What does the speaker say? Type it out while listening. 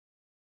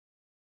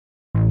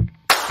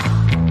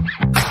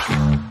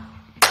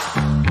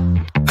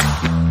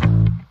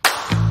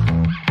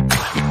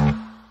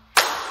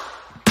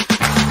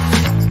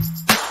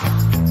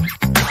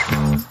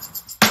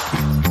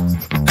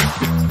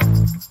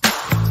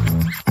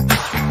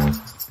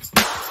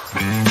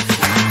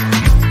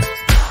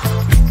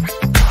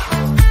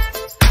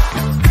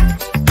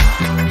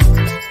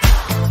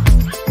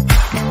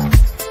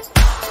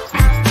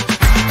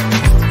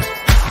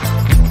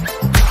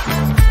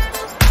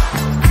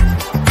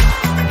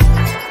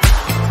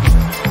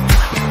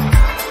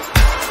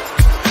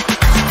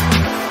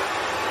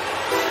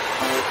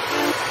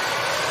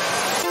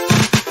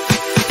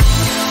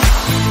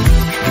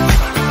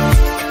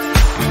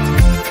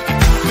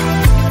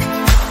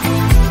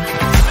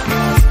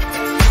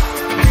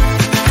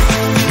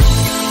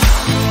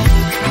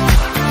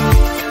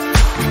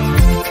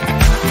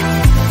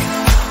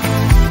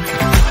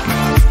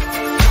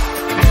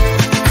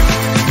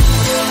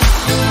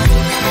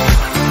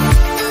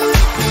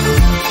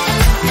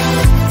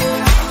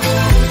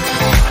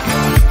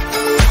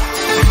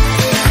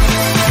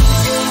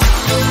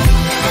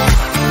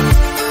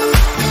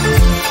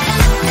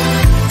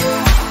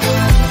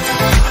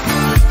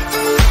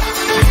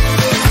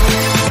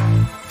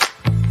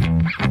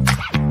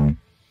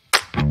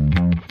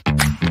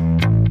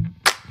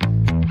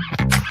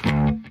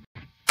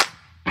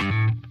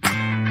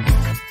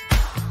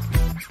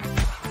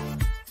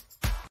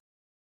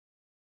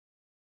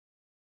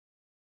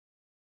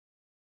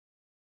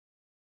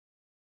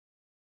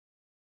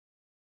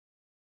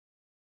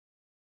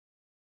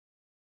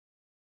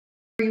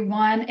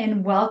Everyone,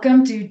 and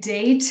welcome to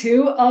day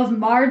 2 of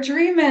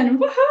Dreamin'.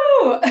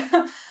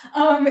 Woohoo!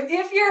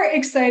 If you're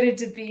excited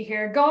to be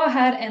here, go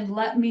ahead and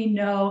let me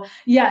know.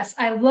 Yes,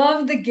 I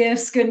love the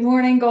gifts. Good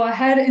morning. Go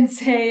ahead and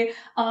say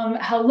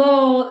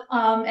hello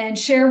and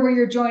share where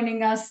you're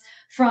joining us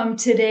from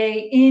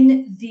today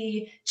in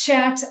the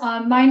chat.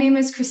 My name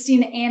is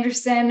Christina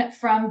Anderson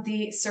from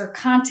the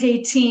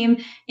Sercante team,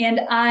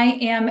 and I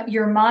am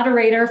your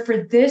moderator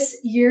for this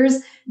year's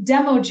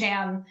Demo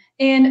Jam.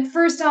 And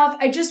first off,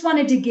 I just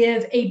wanted to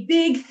give a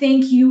big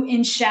thank you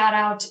and shout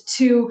out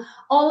to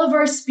all of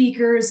our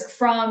speakers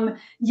from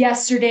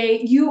yesterday.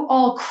 You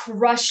all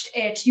crushed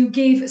it. You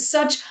gave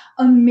such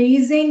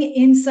amazing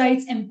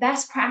insights and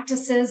best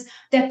practices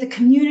that the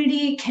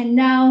community can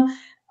now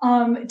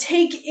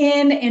take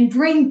in and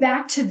bring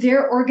back to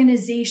their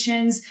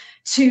organizations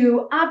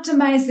to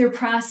optimize their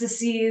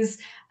processes,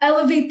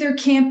 elevate their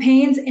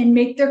campaigns, and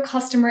make their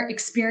customer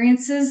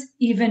experiences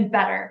even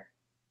better.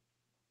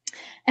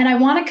 And I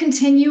want to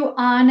continue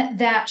on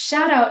that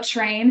shout out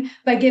train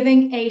by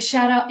giving a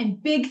shout out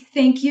and big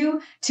thank you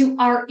to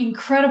our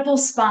incredible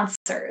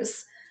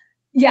sponsors.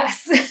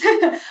 Yes,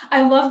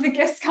 I love the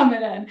gifts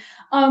coming in.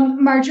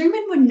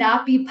 Dreamin' would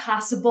not be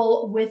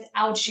possible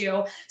without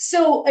you.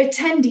 So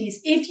attendees,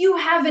 if you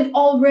haven't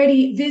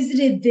already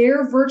visited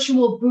their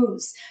virtual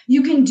booths,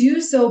 you can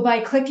do so by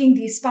clicking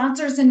the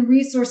Sponsors and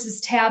Resources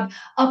tab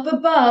up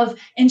above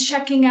and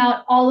checking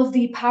out all of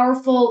the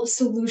powerful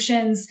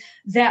solutions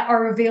that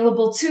are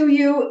available to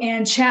you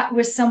and chat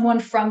with someone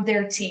from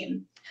their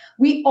team.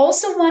 We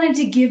also wanted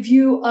to give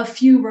you a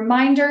few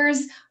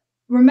reminders.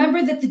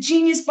 Remember that the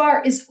Genius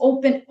Bar is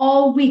open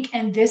all week,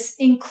 and this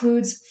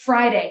includes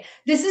Friday.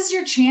 This is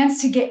your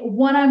chance to get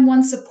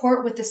one-on-one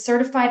support with a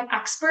certified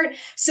expert,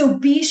 so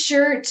be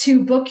sure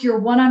to book your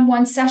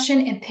one-on-one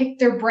session and pick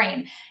their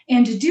brain.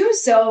 And to do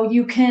so,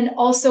 you can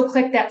also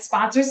click that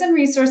Sponsors and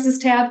Resources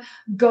tab,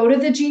 go to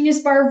the Genius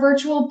Bar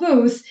virtual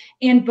booth,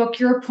 and book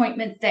your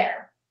appointment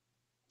there.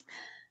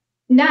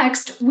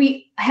 Next,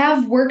 we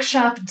have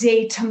workshop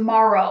day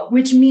tomorrow,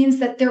 which means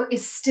that there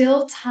is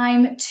still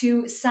time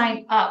to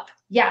sign up.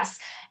 Yes,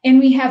 and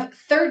we have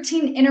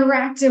 13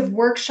 interactive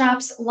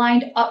workshops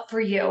lined up for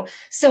you.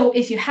 So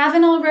if you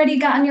haven't already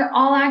gotten your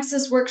All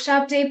Access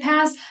Workshop Day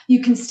Pass,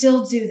 you can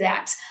still do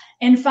that.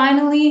 And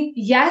finally,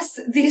 yes,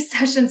 these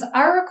sessions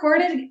are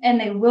recorded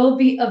and they will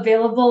be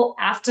available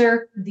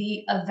after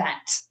the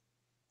event.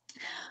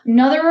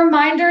 Another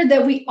reminder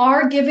that we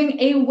are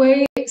giving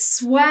away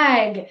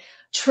swag,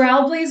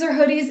 Trailblazer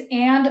hoodies,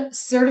 and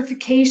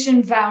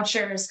certification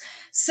vouchers.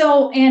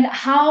 So, and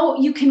how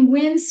you can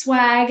win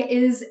swag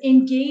is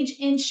engage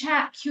in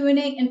chat,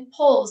 Q&A, and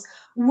polls.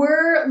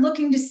 We're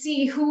looking to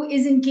see who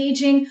is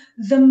engaging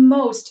the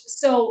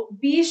most. So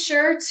be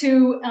sure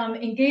to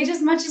engage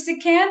as much as you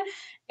can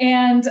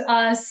and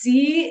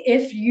see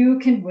if you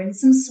can win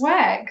some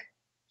swag.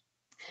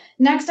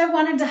 Next, I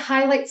wanted to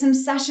highlight some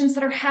sessions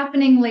that are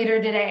happening later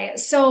today.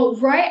 So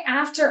right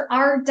after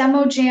our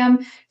demo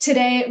jam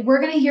today, we're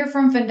going to hear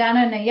from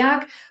Vandana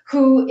Nayak,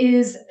 who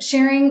is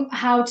sharing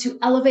how to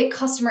elevate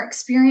customer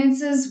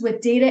experiences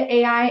with data,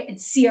 AI, and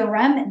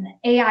CRM in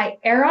the AI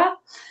era.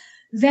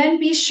 Then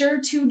be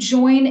sure to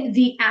join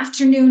the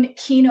afternoon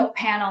keynote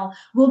panel.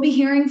 We'll be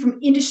hearing from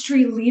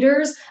industry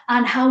leaders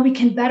on how we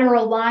can better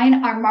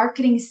align our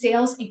marketing,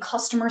 sales, and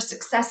customer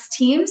success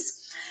teams.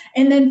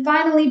 And then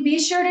finally, be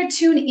sure to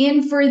tune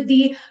in for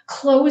the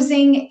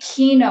closing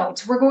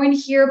keynote. We're going to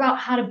hear about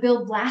how to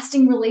build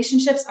lasting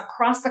relationships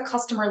across the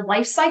customer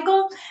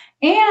lifecycle.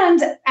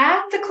 And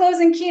at the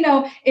closing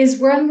keynote is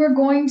when we're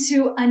going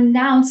to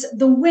announce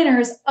the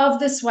winners of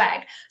the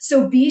swag.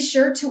 So be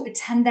sure to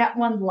attend that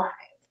one live.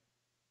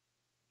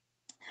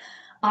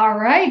 All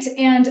right,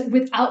 and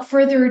without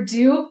further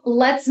ado,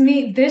 let's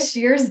meet this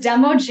year's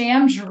Demo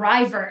Jam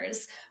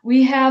drivers.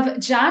 We have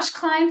Josh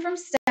Klein from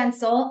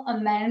Stensul,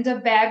 Amanda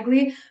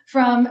Bagley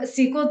from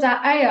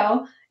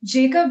SQL.io,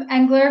 Jacob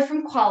Engler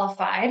from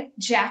Qualified,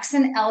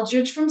 Jackson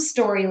Eldridge from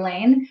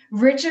Storylane,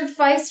 Richard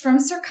Feist from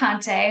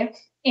Sercante,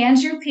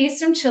 Andrew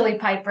Peace from Chili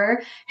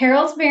Piper,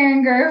 Harold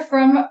Beringer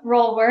from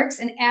Rollworks,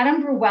 and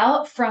Adam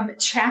Bruell from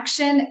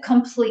Traction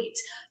Complete.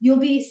 You'll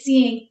be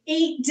seeing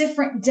 8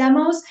 different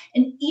demos,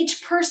 and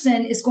each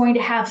person is going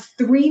to have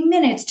 3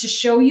 minutes to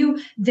show you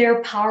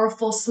their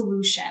powerful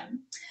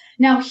solution.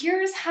 Now,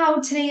 here's how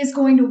today is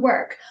going to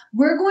work.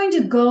 We're going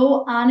to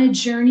go on a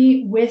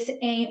journey with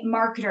a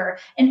marketer.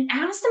 And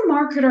as the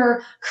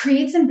marketer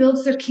creates and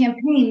builds their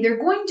campaign, they're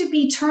going to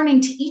be turning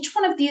to each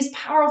one of these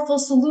powerful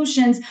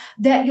solutions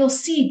that you'll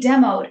see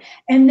demoed.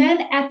 And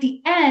then at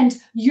the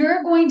end,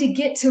 you're going to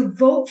get to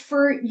vote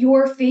for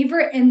your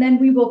favorite, and then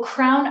we will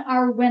crown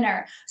our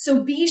winner.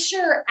 So be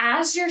sure,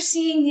 as you're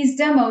seeing these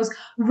demos,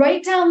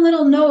 write down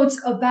little notes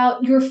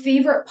about your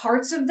favorite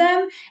parts of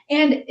them.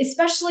 And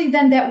especially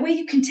then that way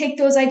you can take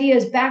those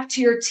ideas back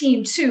to your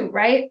team too,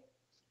 right?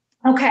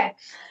 Okay,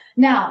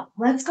 now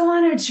let's go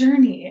on a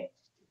journey.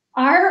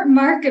 Our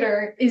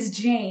marketer is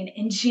Jane,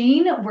 and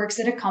Jane works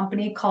at a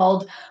company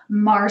called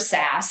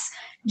Marsas.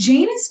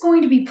 Jane is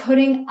going to be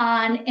putting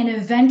on an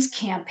event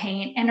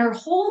campaign, and her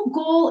whole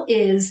goal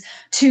is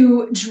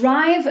to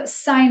drive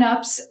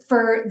signups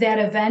for that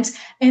event.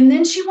 And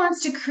then she wants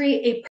to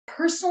create a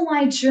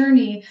personalized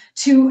journey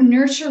to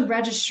nurture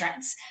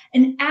registrants.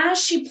 And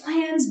as she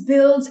plans,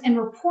 builds, and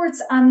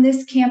reports on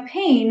this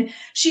campaign,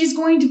 she's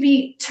going to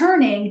be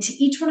turning to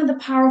each one of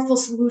the powerful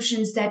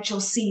solutions that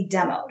you'll see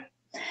demoed.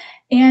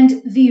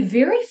 And the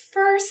very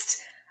first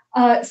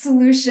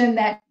solution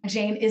that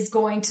Jane is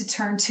going to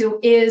turn to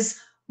is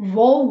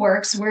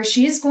Rollworks, where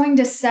she's going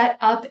to set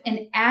up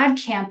an ad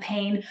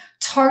campaign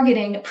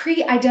targeting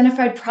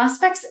pre-identified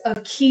prospects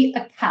of key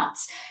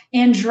accounts.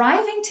 And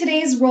driving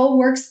today's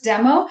Rollworks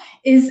demo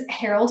is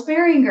Harold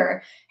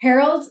Beringer.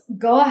 Harold,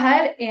 go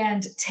ahead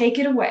and take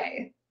it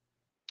away.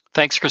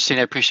 Thanks,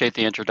 Christina. I appreciate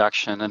the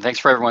introduction, and thanks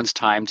for everyone's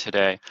time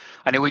today.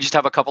 I know we just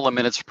have a couple of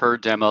minutes per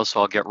demo, so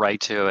I'll get right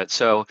to it.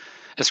 So,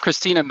 as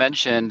Christina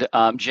mentioned,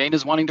 Jane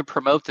is wanting to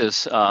promote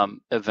this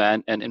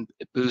event and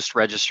boost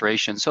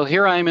registration. So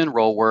here I am in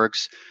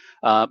Rollworks,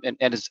 and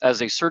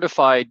as a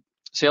certified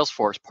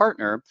Salesforce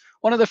partner,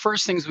 one of the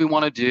first things we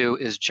want to do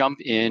is jump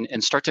in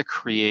and start to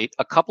create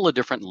a couple of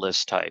different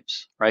list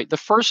types, right? The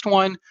first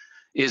one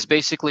is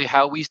basically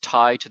how we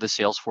tie to the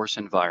Salesforce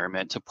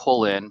environment to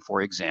pull in,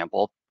 for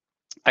example,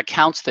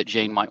 accounts that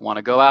Jane might want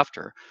to go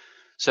after.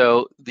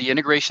 So the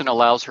integration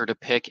allows her to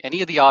pick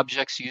any of the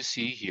objects you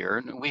see here.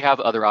 And we have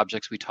other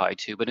objects we tie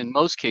to, but in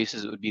most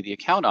cases, it would be the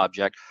account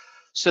object,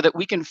 so that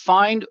we can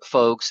find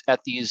folks at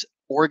these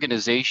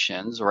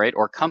organizations, right,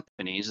 or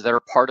companies that are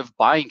part of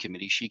buying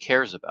committees she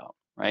cares about,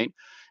 right?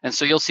 And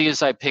so you'll see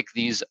as I pick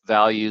these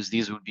values,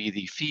 these would be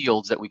the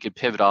fields that we could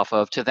pivot off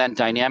of to then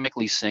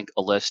dynamically sync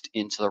a list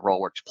into the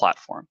Rollworks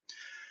platform.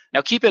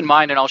 Now keep in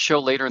mind, and I'll show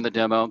later in the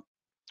demo,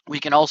 we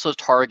can also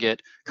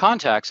target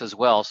contacts as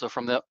well. So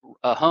from the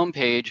home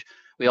page,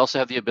 we also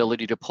have the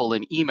ability to pull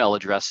in email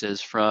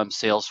addresses from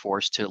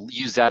Salesforce to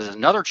use that as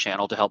another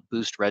channel to help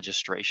boost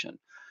registration.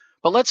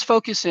 But let's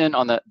focus in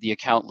on the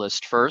account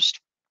list first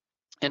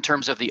in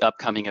terms of the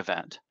upcoming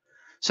event.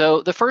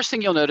 So the first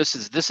thing you'll notice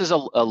is this is a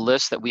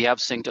list that we have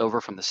synced over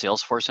from the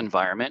Salesforce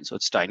environment. So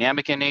it's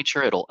dynamic in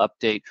nature. It'll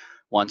update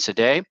once a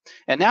day.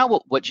 And now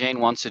what Jane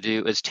wants to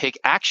do is take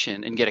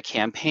action and get a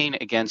campaign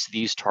against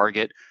these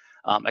target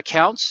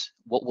accounts.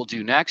 What we'll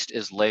do next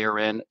is layer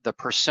in the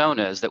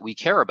personas that we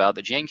care about,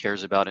 that Jane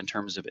cares about in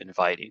terms of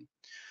inviting.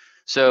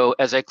 So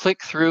as I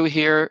click through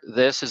here,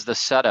 this is the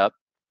setup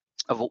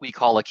of what we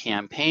call a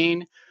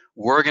campaign.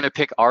 We're going to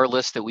pick our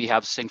list that we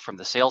have synced from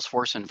the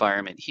Salesforce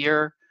environment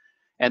here.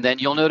 And then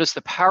you'll notice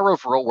the power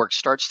of Rollworks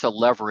starts to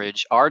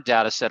leverage our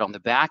data set on the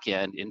back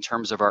end in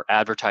terms of our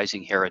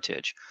advertising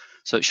heritage.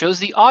 So it shows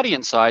the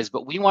audience size,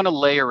 but we want to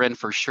layer in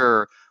for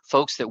sure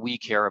folks that we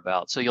care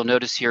about. So you'll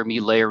notice here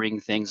me layering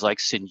things like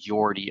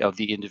seniority of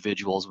the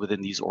individuals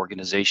within these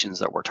organizations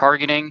that we're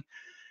targeting,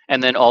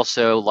 and then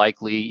also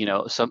likely,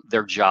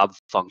 their job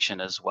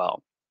function as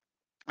well.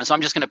 And so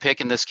I'm just going to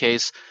pick in this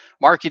case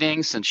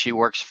marketing, since she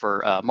works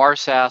for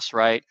Marsas,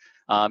 right?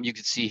 You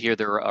can see here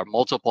there are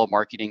multiple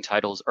marketing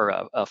titles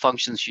or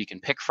functions she can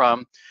pick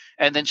from,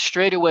 and then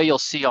straight away you'll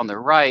see on the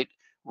right,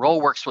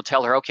 Rollworks will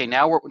tell her, okay,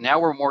 now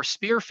we're more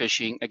spear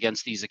phishing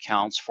against these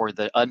accounts for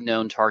the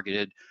unknown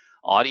targeted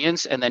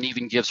audience, and then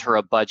even gives her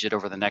a budget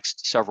over the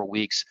next several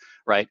weeks,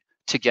 right,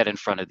 to get in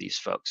front of these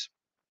folks.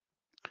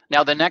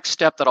 Now, the next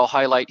step that I'll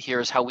highlight here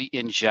is how we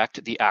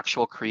inject the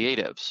actual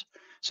creatives.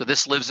 So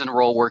this lives in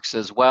Rollworks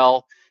as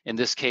well. In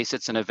this case,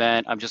 it's an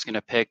event. I'm just going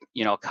to pick,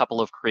 a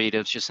couple of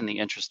creatives just in the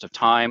interest of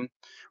time,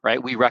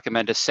 right? We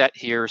recommend a set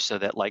here so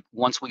that like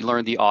once we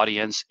learn the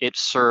audience, it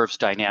serves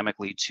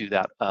dynamically to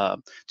that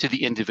to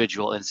the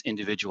individual, and it's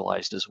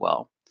individualized as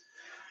well.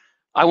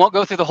 I won't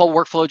go through the whole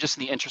workflow just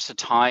in the interest of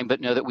time,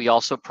 but know that we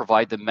also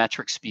provide the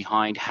metrics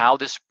behind how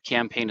this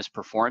campaign is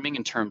performing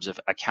in terms of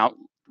account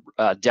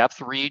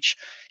depth reach,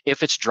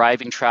 if it's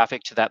driving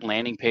traffic to that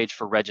landing page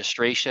for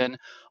registration,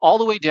 all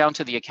the way down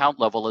to the account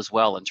level as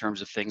well in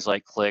terms of things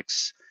like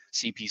clicks,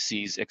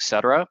 CPCs,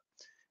 etc.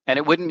 And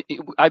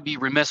I'd be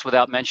remiss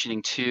without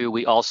mentioning too,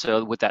 we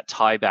also, with that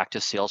tie back to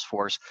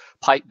Salesforce,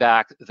 pipe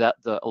back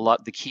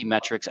the key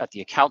metrics at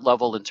the account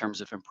level in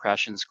terms of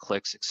impressions,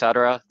 clicks,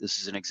 etc. This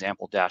is an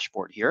example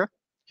dashboard here,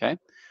 okay?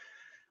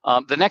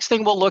 The next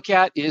thing we'll look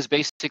at is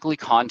basically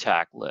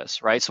contact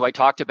lists, right? So I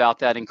talked about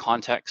that in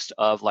context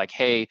of like,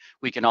 hey,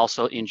 we can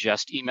also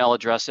ingest email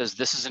addresses.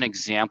 This is an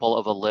example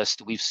of a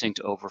list we've synced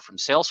over from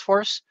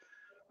Salesforce,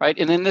 right?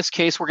 And in this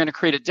case, we're going to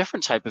create a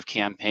different type of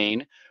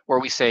campaign where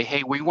we say,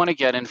 hey, we want to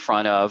get in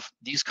front of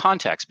these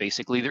contacts,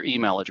 basically their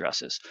email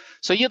addresses.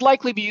 So you'd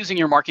likely be using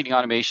your marketing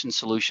automation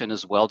solution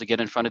as well to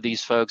get in front of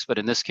these folks. But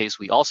in this case,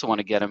 we also want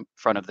to get in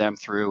front of them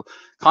through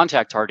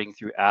contact targeting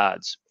through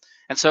ads.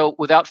 And so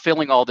without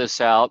filling all this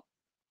out,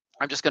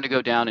 I'm just going to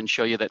go down and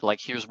show you that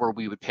like, here's where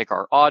we would pick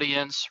our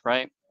audience,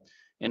 right?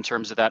 In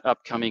terms of that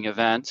upcoming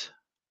event.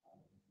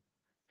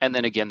 And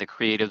then again, the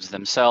creatives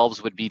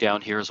themselves would be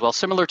down here as well,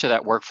 similar to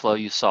that workflow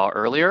you saw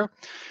earlier.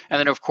 And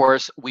then of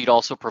course, we'd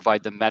also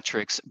provide the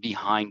metrics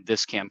behind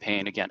this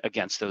campaign, again,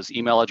 against those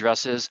email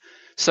addresses.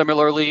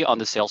 Similarly, on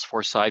the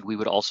Salesforce side, we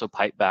would also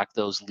pipe back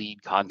those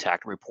lead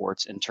contact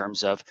reports in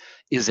terms of,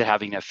 is it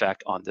having an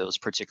effect on those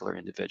particular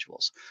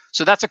individuals?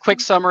 So that's a quick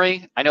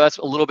summary. I know that's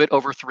a little bit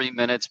over 3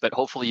 minutes, but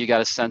hopefully you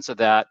got a sense of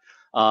that.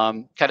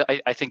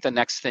 I think the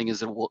next thing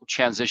is that we'll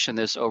transition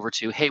this over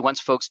to, hey,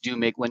 once folks do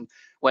make, when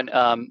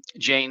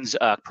Jane's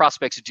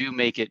prospects do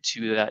make it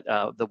to that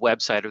the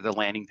website or the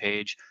landing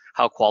page,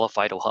 how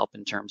qualified will help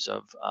in terms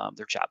of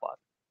their chatbot.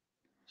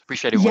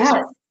 Appreciate everyone's Yes.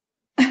 time.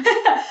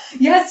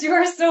 Yes, you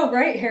are so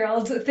right,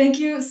 Harold. Thank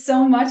you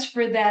so much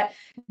for that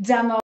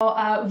demo.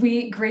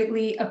 We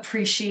greatly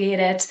appreciate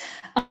it.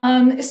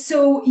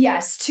 So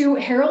yes, to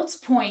Harold's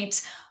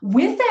point,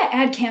 with that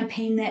ad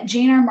campaign that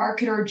Jane, our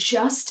marketer,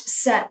 just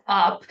set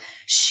up,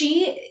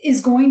 she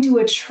is going to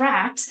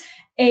attract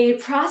a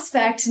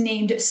prospect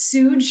named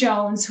Sue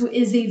Jones, who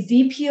is a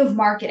VP of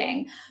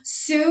marketing.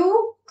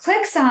 Sue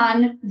clicks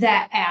on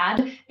that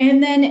ad,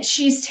 and then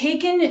she's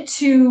taken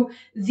to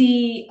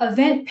the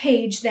event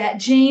page that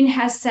Jane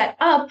has set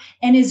up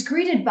and is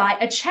greeted by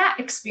a chat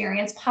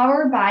experience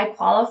powered by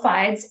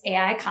Qualified's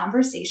AI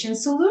conversation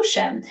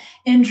solution.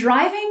 And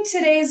driving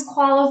today's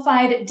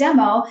Qualified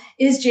demo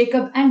is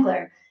Jacob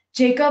Engler.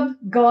 Jacob,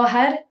 go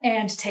ahead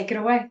and take it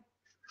away.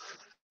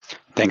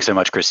 Thanks so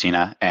much,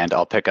 Christina. And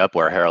I'll pick up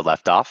where Harold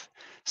left off.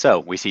 So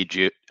we see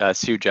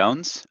Sue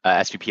Jones,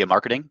 SVP of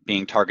Marketing,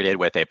 being targeted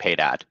with a paid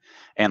ad.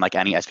 And like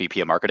any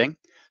SVP of Marketing,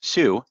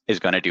 Sue is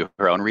going to do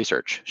her own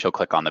research. She'll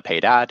click on the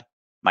paid ad,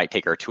 might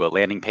take her to a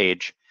landing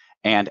page.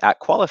 And at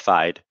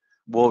Qualified,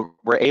 we're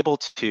able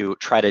to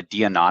try to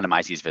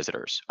de-anonymize these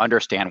visitors,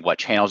 understand what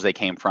channels they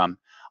came from,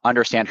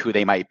 understand who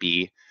they might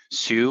be.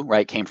 Sue,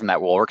 right, came from that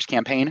Rollworks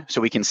campaign. So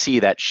we can see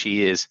that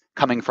she is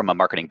coming from a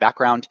marketing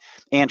background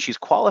and she's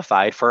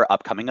qualified for an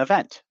upcoming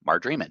event,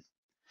 Marge-Riemann.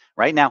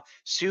 Right now,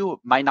 Sue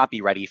might not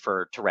be ready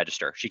to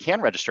register. She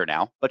can register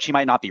now, but she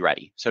might not be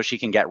ready. So she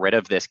can get rid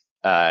of this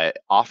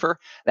offer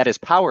that is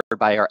powered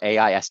by our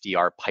AI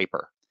SDR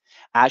Piper.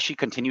 As she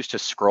continues to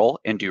scroll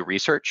and do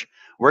research,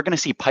 we're going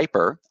to see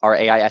Piper, our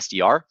AI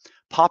SDR,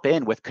 pop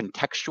in with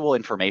contextual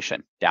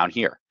information down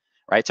here,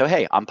 right? So,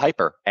 hey, I'm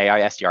Piper,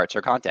 AI SDR at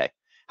Sercante.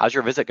 How's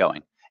your visit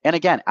going? And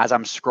again, as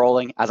I'm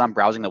scrolling, as I'm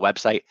browsing the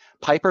website,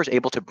 Piper is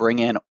able to bring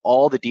in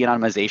all the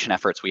de-anonymization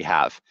efforts we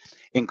have,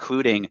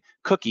 including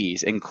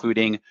cookies,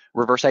 including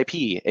reverse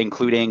IP,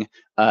 including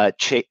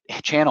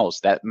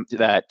channels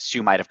that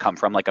Sue might have come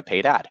from, like a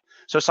paid ad.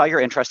 So saw you're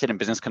interested in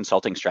business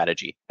consulting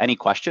strategy. Any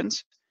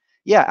questions?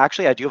 Yeah,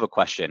 actually, I do have a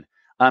question.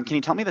 Can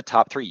you tell me the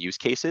top 3 use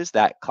cases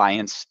that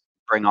clients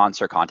bring on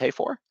Sercante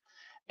for?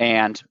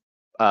 And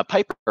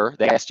Piper,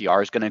 the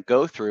SDR, is going to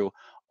go through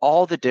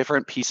all the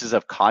different pieces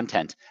of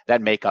content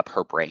that make up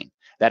her brain.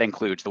 That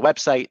includes the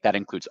website, that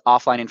includes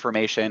offline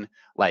information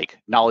like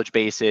knowledge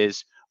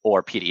bases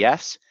or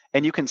PDFs.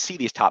 And you can see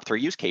these top 3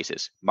 use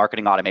cases: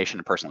 marketing automation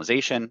and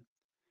personalization,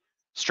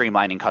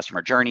 streamlining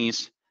customer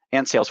journeys,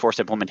 and Salesforce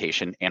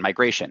implementation and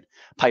migration.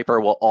 Piper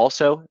will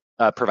also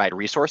provide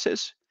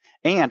resources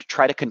and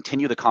try to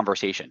continue the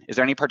conversation. Is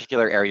there any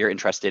particular area you're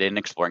interested in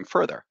exploring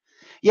further?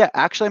 Yeah,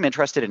 actually, I'm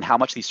interested in how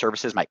much these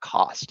services might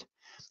cost.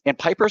 And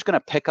Piper's going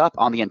to pick up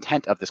on the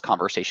intent of this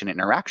conversation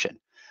interaction.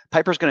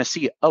 Piper's going to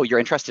see, oh, you're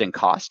interested in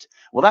cost?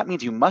 Well, that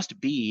means you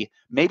must be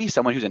maybe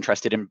someone who's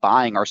interested in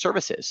buying our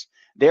services.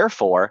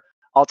 Therefore,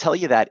 I'll tell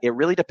you that it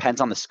really depends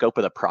on the scope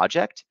of the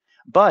project.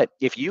 But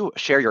if you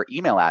share your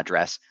email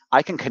address,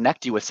 I can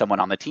connect you with someone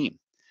on the team.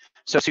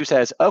 So Sue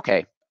says,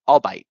 okay, I'll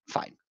bite,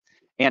 fine.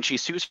 And she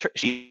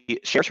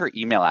shares her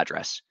email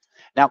address.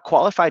 Now,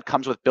 qualified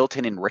comes with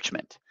built-in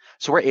enrichment.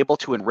 So we're able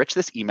to enrich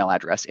this email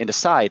address and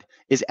decide,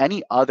 is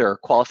any other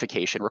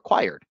qualification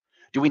required?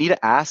 Do we need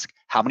to ask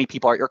how many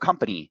people are at your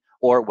company?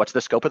 Or what's the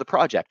scope of the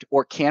project?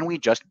 Or can we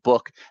just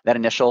book that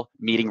initial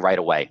meeting right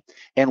away?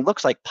 And it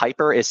looks like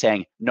Piper is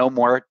saying, no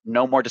more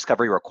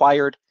discovery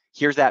required.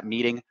 Here's that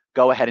meeting.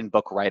 Go ahead and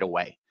book right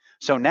away.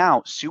 So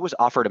now Sue was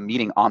offered a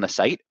meeting on the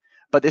site,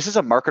 but this is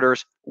a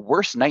marketer's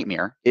worst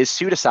nightmare is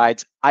Sue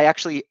decides, I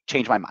actually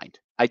changed my mind.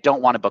 I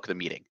don't want to book the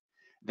meeting.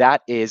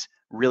 That is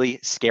really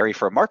scary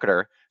for a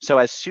marketer. So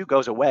as Sue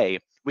goes away,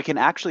 we can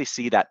actually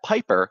see that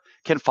Piper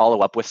can follow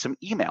up with some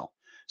email.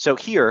 So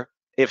here,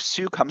 if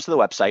Sue comes to the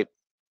website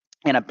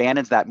and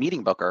abandons that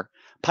meeting booker,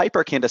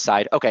 Piper can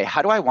decide, okay,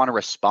 how do I want to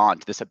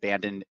respond to this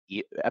abandoned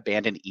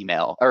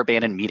email or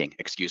abandoned meeting,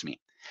 excuse me.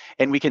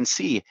 And we can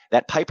see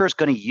that Piper's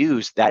going to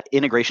use that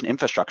integration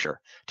infrastructure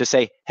to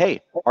say, hey,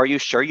 are you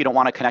sure you don't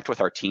want to connect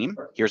with our team?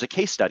 Here's a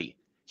case study.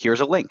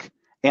 Here's a link.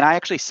 And I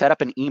actually set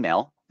up an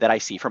email that I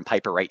see from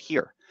Piper right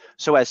here.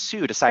 So as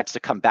Sue decides to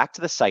come back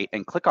to the site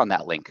and click on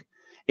that link,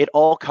 it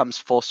all comes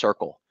full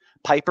circle.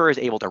 Piper is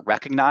able to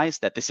recognize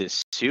that this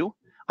is Sue.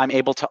 I'm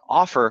able to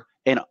offer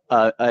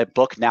a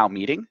book now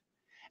meeting,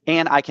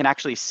 and I can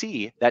actually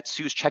see that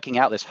Sue's checking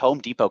out this Home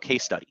Depot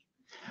case study.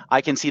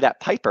 I can see that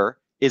Piper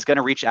is going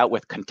to reach out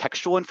with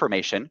contextual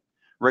information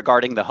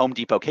regarding the Home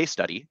Depot case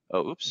study.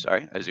 Oh, oops,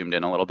 sorry, I zoomed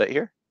in a little bit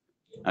here.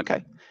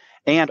 Okay.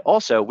 And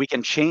also we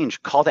can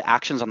change call to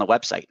actions on the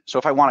website. So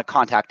if I want to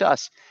contact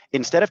us,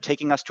 instead of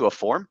taking us to a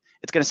form,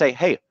 it's going to say,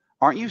 hey,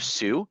 aren't you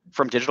Sue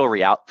from Digital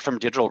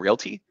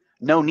Realty?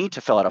 No need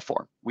to fill out a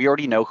form. We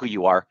already know who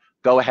you are.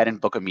 Go ahead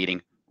and book a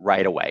meeting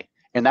right away.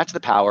 And that's the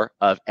power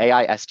of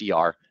AI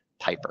SDR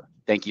Piper.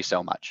 Thank you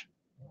so much.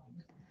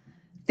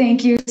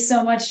 Thank you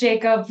so much,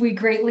 Jacob. We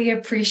greatly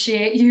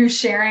appreciate you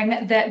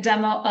sharing that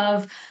demo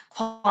of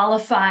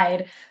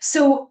Qualified.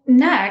 So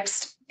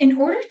next, in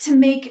order to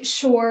make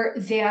sure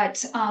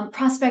that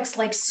prospects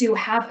like Sue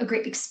have a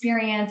great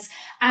experience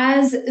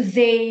as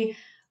they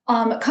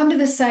come to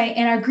the site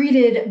and are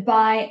greeted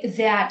by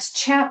that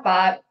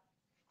chatbot,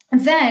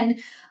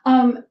 then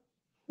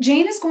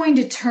Jane is going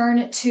to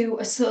turn to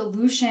a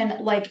solution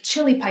like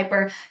Chili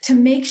Piper to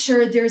make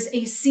sure there's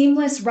a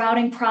seamless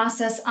routing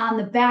process on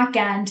the back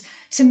end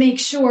to make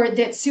sure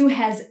that Sue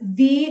has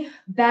the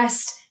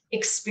best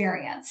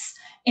experience.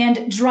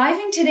 And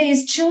driving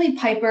today's Chili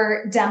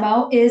Piper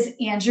demo is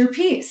Andrew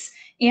Peace.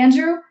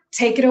 Andrew,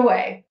 take it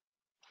away.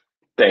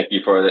 Thank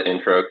you for the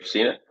intro,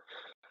 Christina.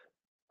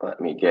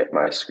 Let me get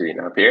my screen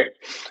up here.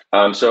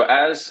 So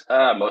as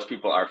most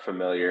people are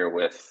familiar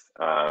with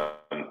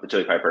the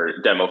Chili Piper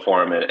demo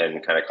form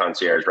and kind of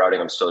concierge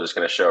routing, I'm still just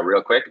going to show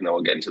real quick, and then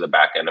we'll get into the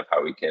back end of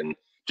how we can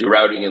do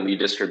routing and lead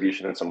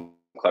distribution and some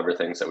clever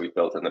things that we've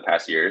built in the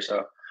past year or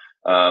so.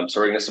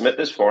 So we're going to submit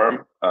this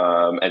form,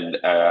 we'll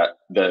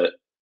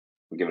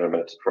give it a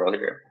minute to scroll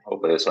here.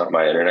 Hopefully it's not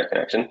my internet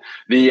connection.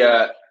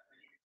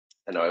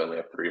 I know I only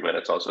have 3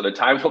 minutes also. The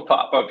time will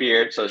pop up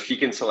here. So she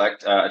can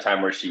select a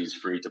time where she's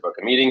free to book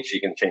a meeting.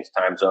 She can change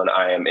time zone.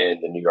 I am in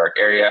the New York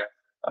area.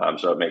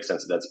 So it makes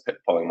sense that that's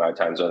pulling my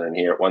time zone in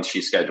here. Once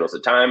she schedules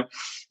a time,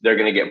 they're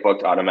going to get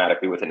booked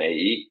automatically with an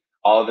AE.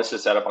 All of this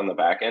is set up on the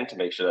back end to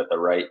make sure that the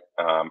right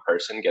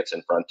person gets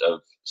in front of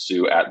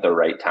Sue at the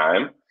right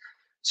time.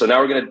 So now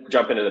we're going to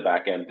jump into the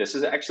back end. This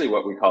is actually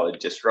what we call a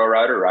distro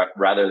router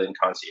rather than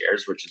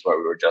concierge, which is what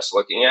we were just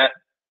looking at.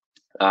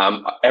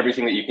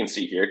 Everything that you can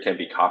see here can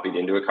be copied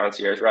into a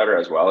concierge router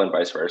as well, and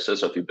vice versa.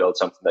 So if you build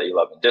something that you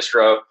love in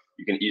distro,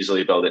 you can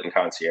easily build it in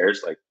concierge,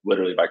 like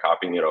literally by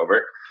copying it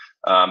over.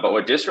 But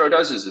what distro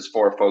does is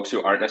for folks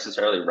who aren't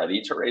necessarily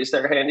ready to raise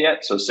their hand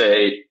yet. So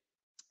say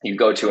you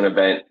go to an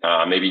event,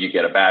 maybe you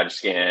get a badge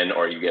scan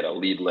or you get a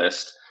lead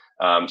list.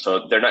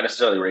 So they're not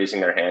necessarily raising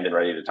their hand and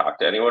ready to talk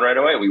to anyone right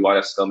away. We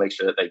want to still make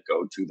sure that they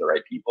go to the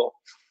right people.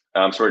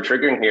 So we're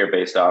triggering here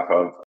based off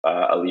of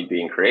a lead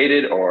being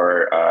created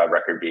or a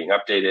record being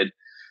updated.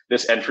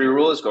 This entry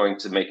rule is going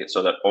to make it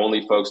so that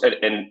only folks,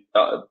 and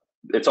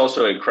it's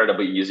also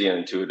incredibly easy and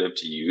intuitive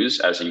to use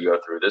as you go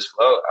through this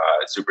flow.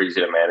 It's super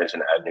easy to manage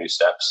and add new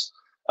steps.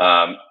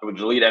 The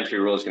lead entry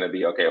rule is going to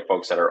be, okay,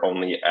 folks that are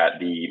only at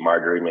the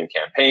Marjorie Min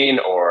campaign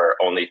or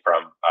only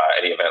from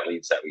any event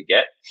leads that we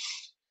get.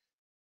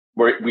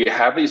 We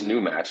have these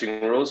new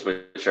matching rules,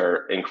 which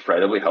are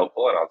incredibly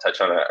helpful, and I'll touch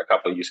on a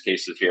couple of use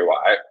cases here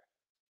why.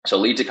 So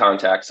lead to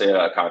contact, say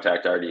a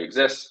contact already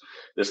exists.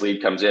 This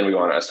lead comes in, we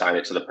want to assign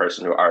it to the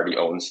person who already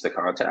owns the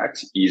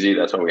contact. Easy,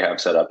 that's what we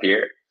have set up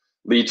here.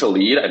 Lead to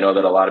lead, I know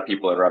that a lot of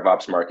people in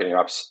RevOps, marketing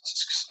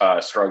ops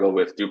struggle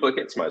with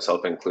duplicates,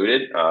 myself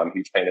included,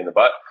 huge pain in the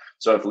butt.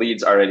 So if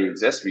leads already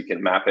exist, we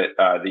can map it,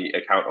 the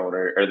account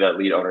owner or the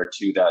lead owner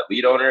to that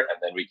lead owner, and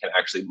then we can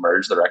actually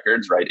merge the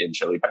records right in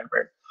Chili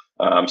Piper.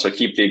 So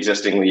keep the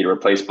existing lead,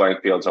 replace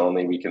blank fields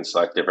only. We can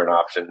select different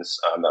options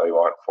that we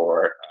want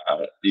for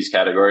these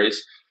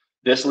categories.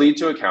 This lead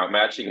to account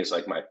matching is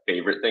like my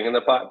favorite thing in the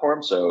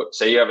platform. So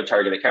say you have a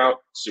target account,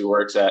 Sue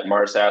works at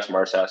Marsas.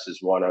 Marsas is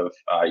one of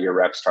your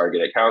rep's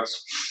target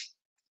accounts.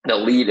 the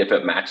lead, if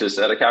it matches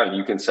that account,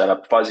 you can set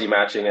up fuzzy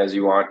matching as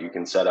you want. You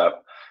can set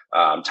up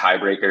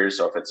tiebreakers.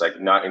 So if it's like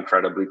not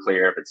incredibly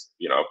clear, if it's,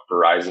 you know,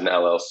 Verizon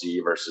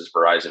LLC versus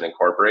Verizon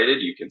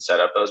Incorporated, you can set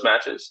up those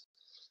matches.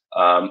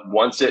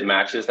 Once it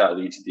matches that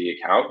lead to the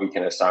account, we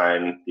can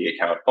assign the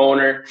account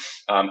owner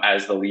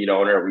as the lead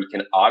owner. We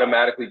can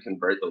automatically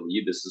convert the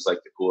lead. This is like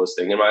the coolest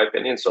thing in my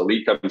opinion. So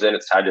lead comes in,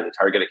 it's tied to the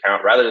target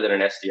account rather than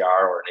an SDR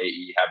or an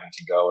AE having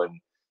to go and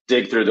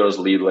dig through those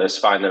lead lists,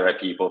 find the right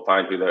people,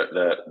 find who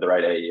the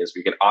right AE is.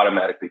 We can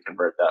automatically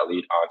convert that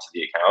lead onto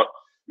the account.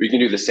 We can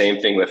do the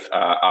same thing with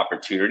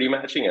opportunity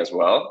matching as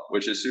well,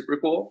 which is super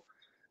cool.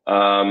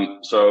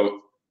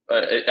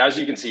 As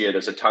you can see here,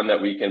 there's a ton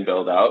that we can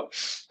build out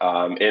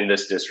in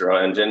this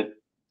distro engine.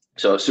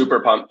 So super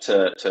pumped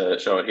to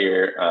show it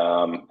here.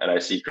 And I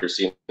see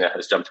Christina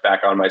has jumped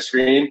back on my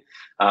screen.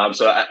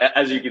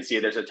 As you can see,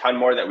 there's a ton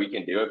more that we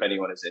can do. If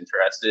anyone is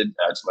interested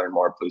to learn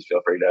more, please feel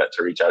free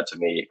to reach out to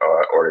me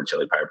or to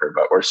Chili Piper.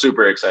 But we're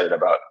super excited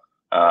about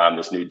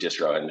this new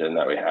distro engine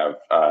that we have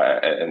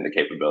and the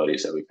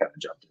capabilities that we've kind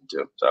of jumped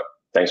into. So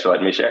thanks for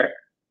letting me share.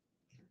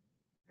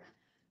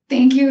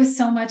 Thank you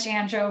so much,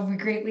 Andrew. We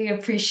greatly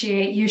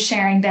appreciate you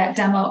sharing that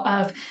demo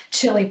of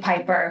Chili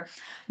Piper.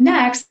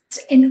 Next,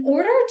 in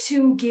order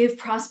to give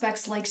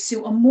prospects like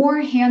Sue a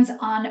more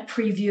hands-on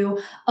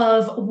preview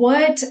of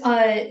what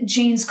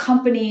Jane's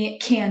company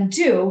can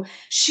do,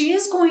 she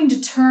is going to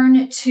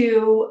turn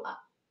to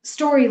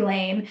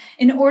Storylane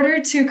in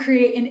order to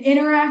create an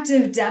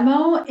interactive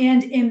demo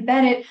and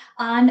embed it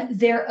on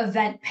their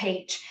event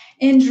page.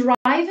 And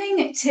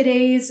driving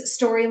today's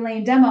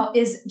Storylane demo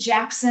is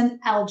Jackson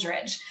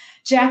Eldridge.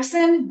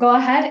 Jackson, go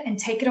ahead and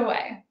take it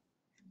away.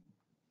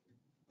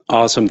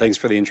 Awesome. Thanks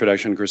for the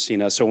introduction,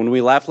 Christina. So when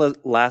we last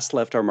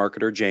left our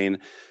marketer, Jane,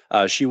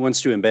 she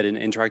wants to embed an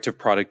interactive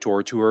product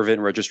tour to her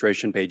event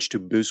registration page to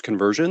boost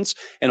conversions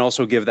and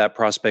also give that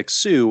prospect,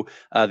 Sue,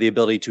 the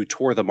ability to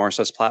tour the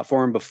Marcess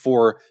platform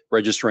before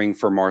registering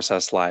for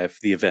Marcess Live,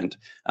 the event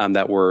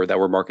that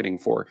we're marketing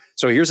for.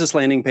 So here's this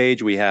landing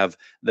page. We have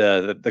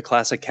the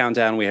classic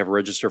countdown. We have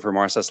register for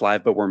Marcess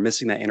Live, but we're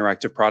missing that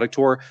interactive product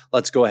tour.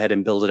 Let's go ahead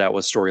and build it out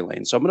with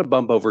Storylane. So I'm going to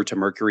bump over to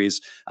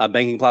Mercury's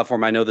banking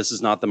platform. I know this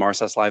is not the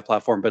Marcess Live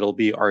platform, but it'll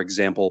be our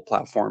example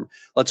platform.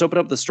 Let's open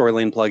up the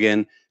Storylane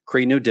plugin,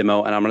 create a new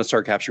demo, and I'm going to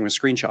start capturing with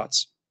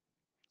screenshots.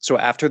 So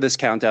after this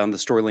countdown, the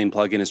Storylane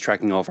plugin is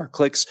tracking all of our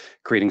clicks,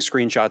 creating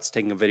screenshots,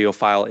 taking a video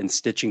file, and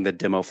stitching the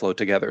demo flow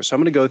together. So I'm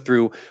going to go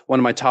through one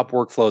of my top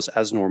workflows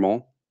as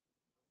normal.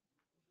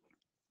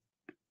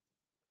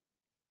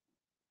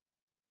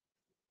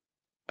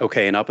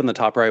 Okay, and up in the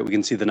top right, we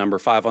can see the number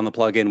 5 on the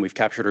plugin. We've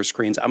captured our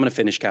screens. I'm going to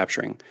finish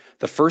capturing.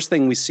 The first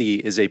thing we see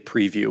is a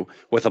preview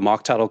with a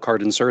mock title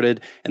card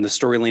inserted, and the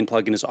Storylane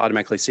plugin is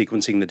automatically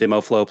sequencing the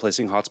demo flow,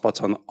 placing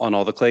hotspots on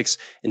all the clicks,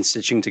 and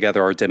stitching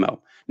together our demo.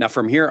 Now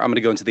from here, I'm going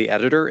to go into the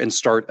editor and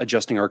start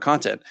adjusting our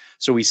content.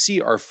 So we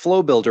see our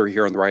flow builder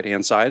here on the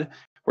right-hand side,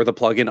 where the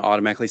plugin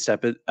automatically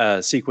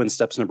sequence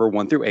steps number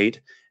 1 through 8.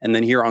 And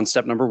then here on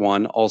step number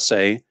 1, I'll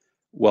say,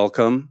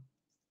 welcome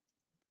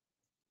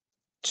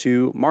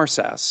to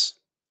Marcess.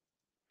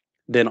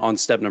 Then on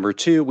step number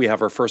 2, we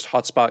have our first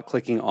hotspot.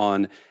 Clicking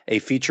on a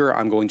feature,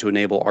 I'm going to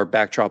enable our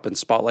backdrop and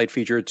spotlight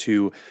feature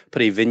to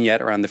put a vignette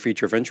around the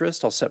feature of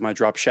interest. I'll set my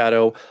drop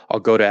shadow.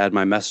 I'll go to add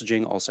my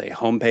messaging. I'll say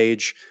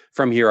homepage.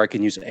 From here, I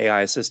can use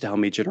AI Assist to help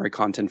me generate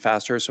content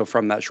faster. So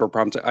from that short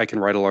prompt, I can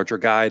write a larger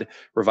guide,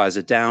 revise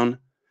it down.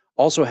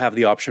 Also have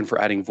the option for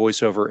adding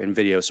voiceover and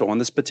video. So on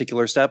this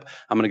particular step,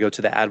 I'm going to go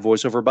to the add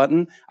voiceover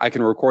button. I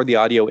can record the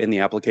audio in the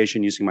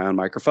application using my own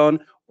microphone,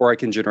 or I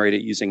can generate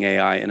it using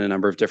AI in a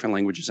number of different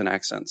languages and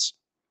accents.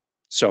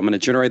 So I'm going to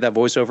generate that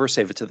voiceover,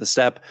 save it to the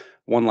step.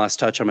 One last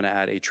touch, I'm going to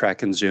add a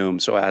track and zoom.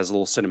 So it has a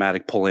little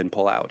cinematic pull in,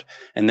 pull out.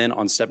 And then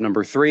on step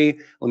number 3,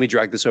 let me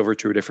drag this over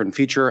to a different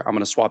feature. I'm going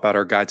to swap out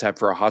our guide type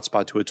for a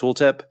hotspot to a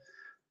tooltip.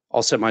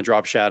 I'll set my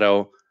drop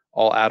shadow.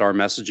 I'll add our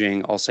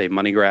messaging. I'll say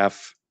money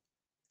graph.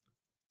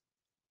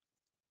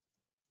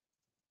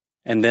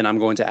 And then I'm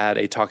going to add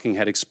a talking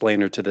head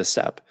explainer to this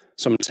step.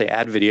 So I'm going to say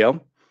add video.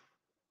 Of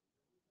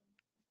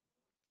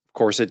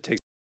course, it takes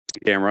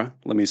the camera.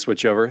 Let me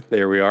switch over.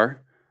 There we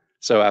are.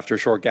 So after a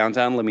short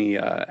countdown, let me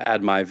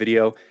add my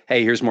video.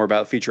 Hey, here's more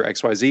about feature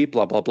XYZ,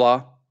 blah, blah,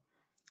 blah.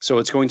 So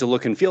it's going to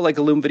look and feel like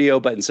a Loom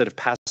video, but instead of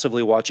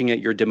passively watching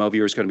it, your demo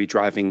viewer is going to be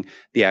driving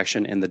the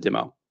action in the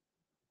demo.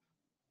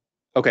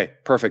 Okay,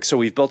 perfect. So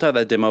we've built out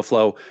that demo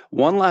flow.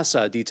 One last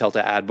detail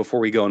to add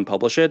before we go and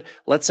publish it.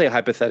 Let's say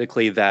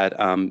hypothetically that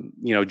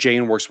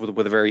Jane works with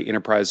a very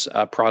enterprise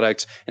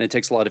product, and it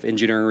takes a lot of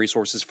engineering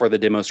resources for the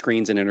demo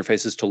screens and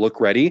interfaces to look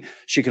ready.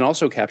 She can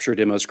also capture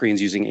demo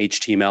screens using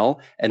HTML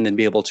and then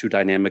be able to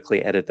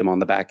dynamically edit them on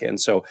the back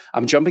end. So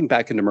I'm jumping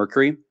back into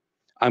Mercury.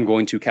 I'm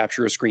going to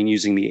capture a screen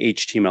using the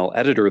HTML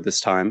editor this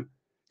time.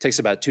 Takes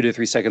about 2 to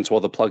 3 seconds while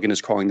the plugin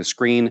is crawling the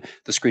screen.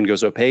 The screen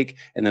goes opaque,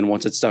 and then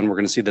once it's done, we're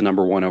going to see the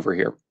number 1 over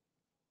here.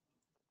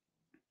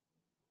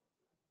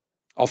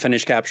 I'll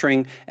finish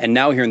capturing, and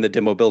now here in the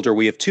demo builder,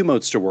 we have 2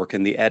 modes to work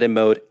in, the edit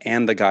mode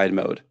and the guide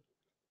mode.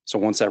 So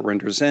once that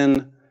renders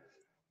in,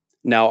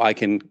 Now I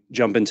can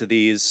jump into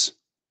these,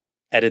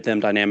 edit them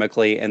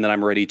dynamically, and then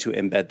I'm ready to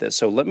embed this.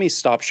 So let me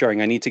stop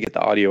sharing. I need to get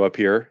the audio up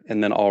here,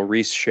 and then I'll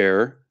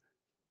reshare.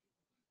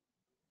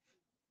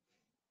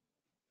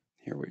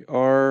 Here we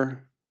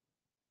are.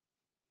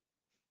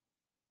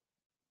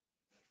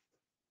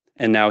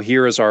 And now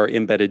here is our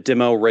embedded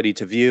demo ready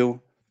to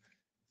view.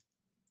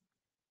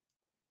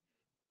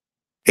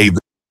 A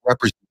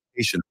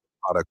representation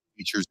of product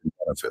features and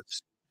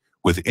benefits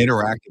with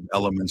interactive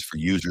elements for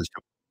users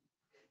to.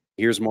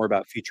 Here's more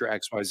about feature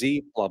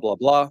XYZ, blah, blah,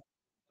 blah.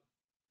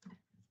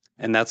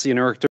 And that's the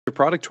interactive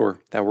product tour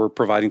that we're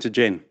providing to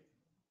Jane.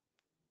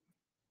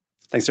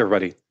 Thanks,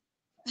 everybody.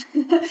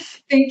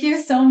 Thank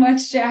you so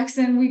much,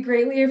 Jackson. We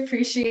greatly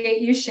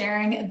appreciate you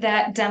sharing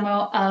that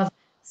demo of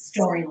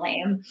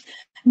Storylane.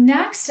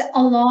 Next,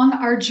 along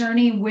our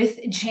journey with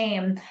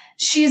Jane,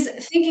 she's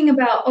thinking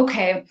about,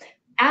 okay,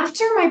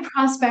 after my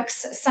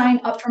prospects sign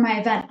up for my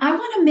event, I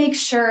want to make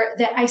sure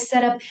that I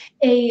set up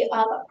a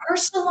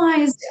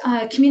personalized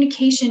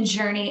communication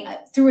journey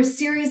through a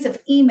series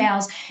of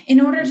emails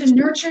in order to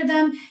nurture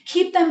them,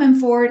 keep them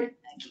informed,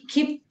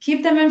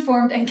 keep them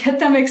informed, and get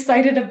them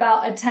excited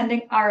about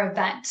attending our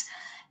event.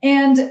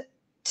 And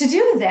to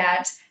do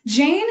that,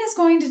 Jane is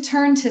going to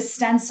turn to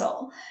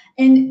Stensul.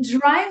 And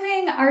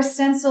driving our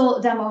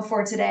Stensul demo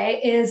for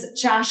today is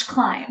Josh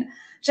Klein.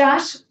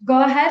 Josh,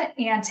 go ahead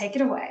and take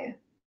it away.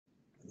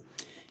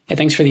 Hey,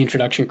 thanks for the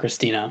introduction,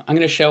 Christina. I'm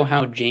going to show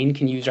how Jane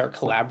can use our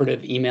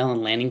collaborative email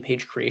and landing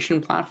page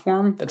creation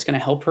platform that's going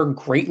to help her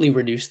greatly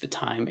reduce the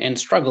time and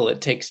struggle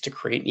it takes to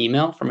create an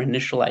email from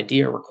initial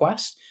idea or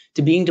request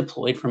to being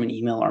deployed from an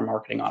email or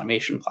marketing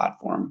automation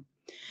platform.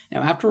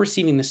 Now, after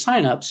receiving the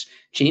signups,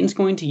 Jane's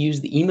going to use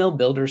the email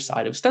builder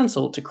side of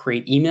Stensul to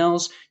create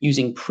emails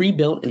using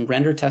pre-built and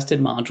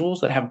render-tested modules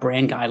that have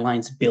brand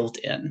guidelines built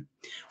in.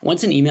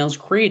 Once an email is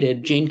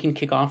created, Jane can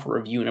kick off a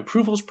review and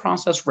approvals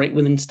process right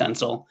within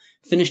Stensul.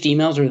 Finished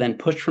emails are then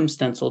pushed from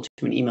Stensul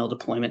to an email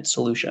deployment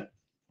solution.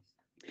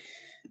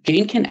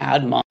 Jane can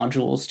add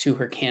modules to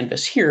her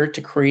canvas here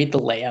to create the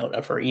layout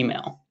of her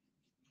email.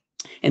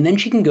 And then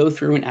she can go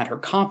through and add her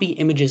copy,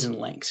 images, and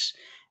links.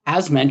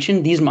 As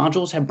mentioned, these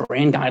modules have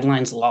brand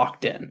guidelines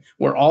locked in,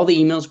 where all the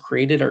emails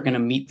created are going to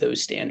meet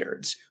those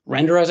standards,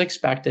 render as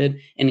expected,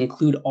 and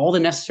include all the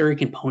necessary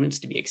components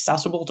to be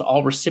accessible to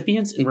all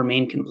recipients and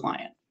remain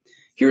compliant.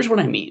 Here's what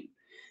I mean.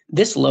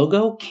 This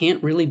logo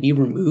can't really be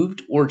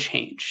removed or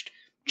changed.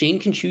 Jane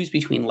can choose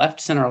between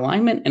left-center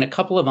alignment and a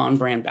couple of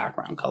on-brand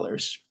background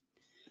colors.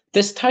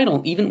 This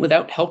title, even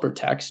without helper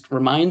text,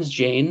 reminds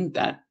Jane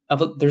that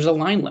there's a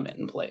line limit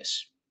in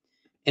place.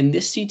 And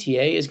this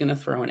CTA is going to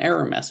throw an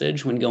error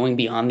message when going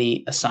beyond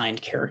the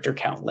assigned character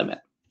count limit.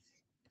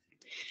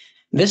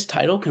 This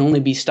title can only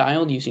be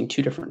styled using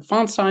 2 different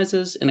font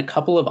sizes and a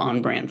couple of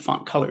on-brand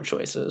font color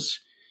choices.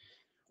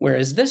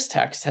 Whereas this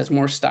text has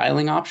more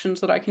styling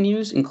options that I can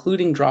use,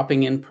 including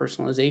dropping in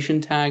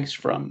personalization tags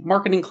from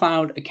Marketing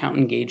Cloud, Account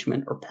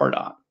Engagement, or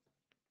Pardot.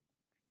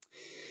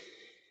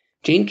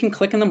 Jane can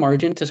click in the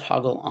margin to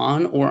toggle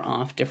on or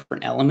off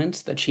different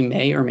elements that she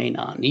may or may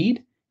not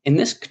need. And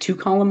this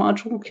 2-column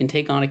module can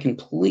take on a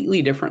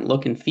completely different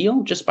look and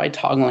feel just by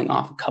toggling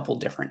off a couple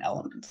different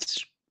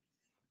elements.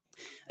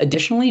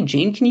 Additionally,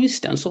 Jane can use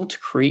Stensul to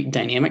create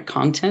dynamic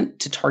content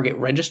to target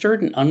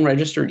registered and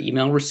unregistered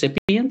email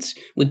recipients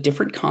with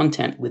different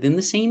content within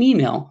the same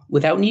email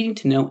without needing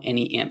to know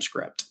any AMP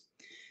script.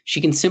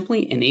 She can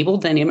simply enable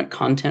dynamic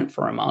content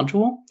for a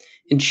module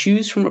and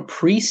choose from a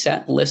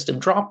preset list of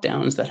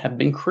dropdowns that have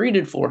been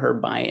created for her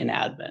by an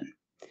admin.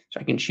 So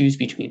I can choose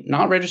between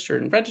not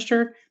registered and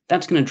registered.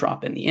 That's going to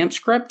drop in the AMP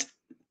script.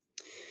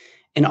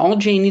 And all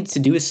Jane needs to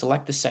do is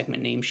select the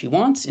segment name she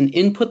wants and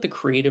input the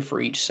creative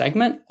for each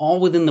segment, all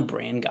within the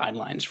brand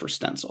guidelines for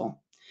Stensul.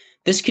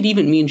 This could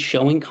even mean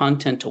showing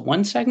content to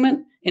one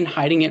segment and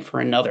hiding it for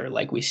another,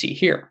 like we see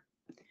here.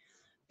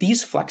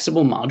 These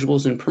flexible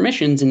modules and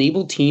permissions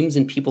enable teams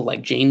and people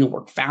like Jane to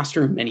work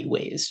faster in many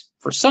ways.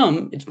 For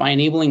some, it's by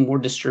enabling more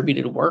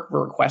distributed work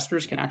where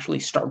requesters can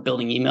actually start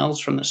building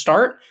emails from the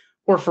start,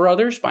 or for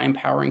others, by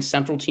empowering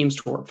central teams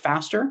to work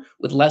faster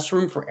with less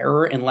room for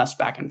error and less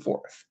back and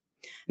forth.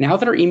 Now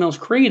that our email is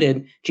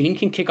created, Jane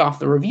can kick off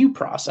the review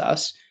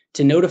process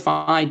to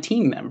notify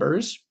team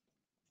members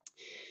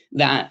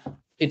that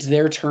it's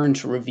their turn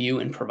to review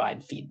and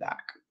provide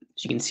feedback.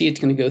 So you can see it's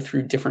going to go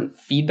through different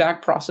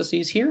feedback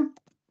processes here.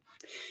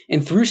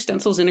 And through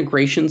Stensul's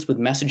integrations with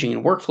messaging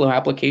and workflow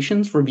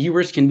applications,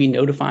 reviewers can be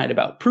notified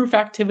about proof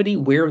activity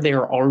where they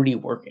are already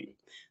working.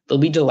 They'll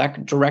be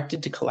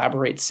directed to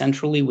collaborate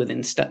centrally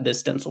within the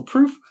Stensul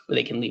proof, where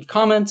they can leave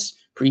comments,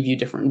 preview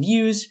different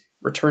views,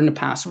 return to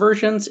past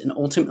versions, and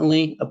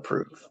ultimately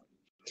approve.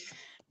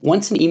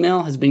 Once an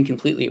email has been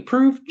completely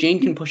approved, Jane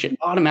can push it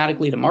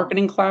automatically to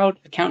Marketing Cloud,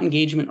 Account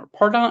Engagement, or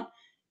Pardot.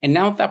 And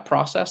now that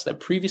process that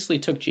previously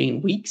took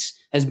Jane weeks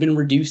has been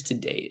reduced to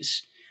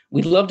days.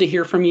 We'd love to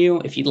hear from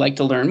you if you'd like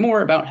to learn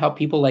more about how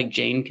people like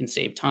Jane can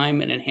save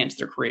time and enhance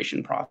their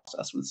creation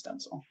process with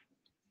Stensul.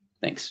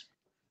 Thanks.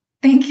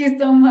 Thank you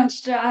so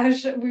much,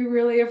 Josh. We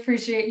really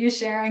appreciate you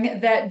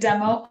sharing that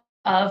demo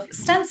of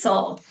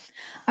Stensul.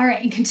 All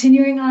right, and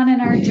continuing on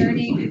in our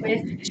journey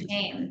with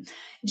Jane.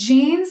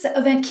 Jane's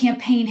event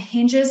campaign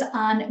hinges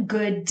on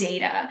good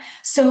data.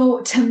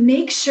 So to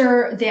make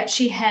sure that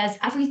she has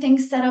everything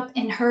set up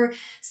in her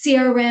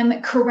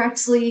CRM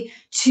correctly,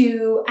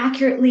 to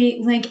accurately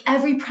link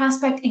every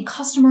prospect and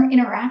customer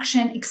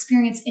interaction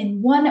experience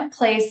in one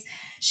place,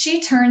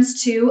 she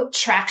turns to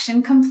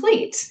Traction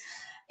Complete.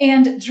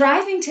 And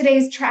driving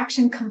today's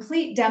Traction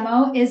Complete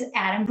demo is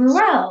Adam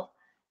Bruell.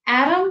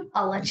 Adam,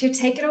 I'll let you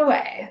take it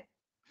away.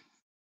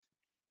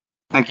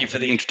 Thank you for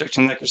the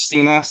introduction there,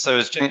 Christina. So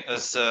as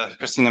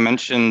Christina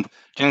mentioned,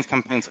 Jane's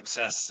campaign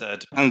success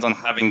depends on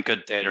having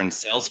good data in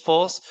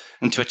Salesforce.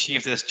 And to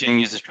achieve this, Jane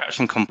uses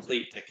Traction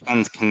Complete to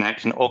cleanse,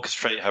 connect, and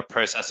orchestrate her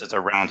processes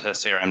around her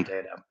CRM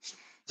data.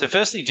 So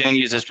firstly, Jane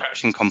uses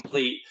Traction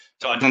Complete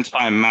to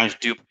identify and manage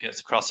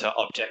duplicates across her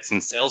objects in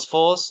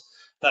Salesforce.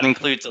 That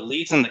includes the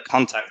leads and the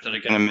contacts that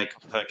are going to make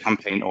up her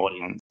campaign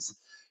audience.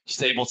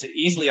 She's able to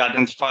easily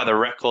identify the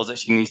records that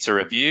she needs to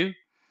review.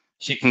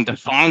 She can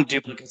define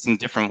duplicates in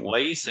different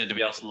ways, so to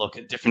be able to look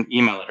at different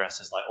email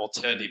addresses like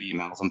alternative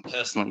emails and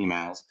personal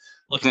emails,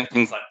 looking at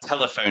things like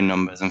telephone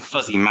numbers and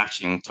fuzzy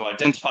matching to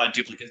identify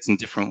duplicates in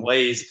different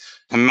ways,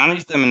 to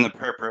manage them in the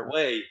appropriate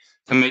way,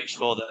 to make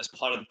sure that as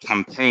part of the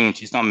campaign,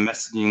 she's not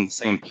messaging the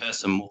same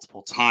person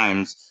multiple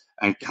times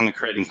and kind of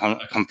creating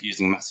a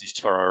confusing message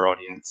to our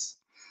audience.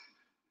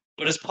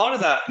 But as part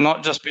of that,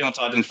 not just being able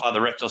to identify the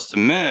records to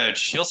merge,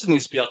 she also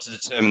needs to be able to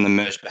determine the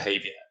merge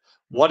behavior.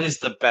 What is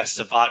the best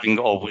surviving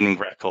or winning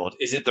record?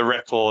 Is it the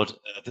record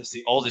that's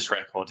the oldest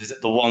record? Is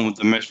it the one with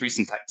the most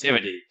recent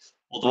activity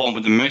or the one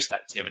with the most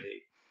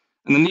activity?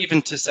 And then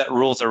even to set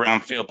rules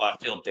around field by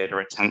field data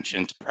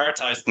retention to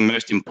prioritize the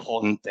most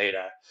important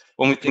data.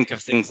 When we think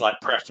of things like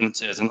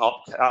preferences and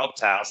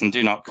opt-outs and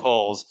do not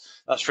calls,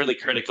 that's really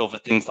critical for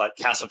things like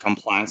CASL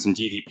compliance and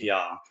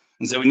GDPR.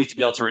 And so we need to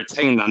be able to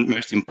retain that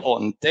most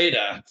important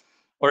data.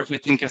 Or if we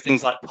think of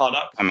things like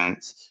product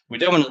comments, we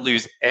don't want to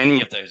lose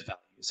any of those values.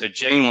 So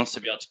Jane wants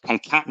to be able to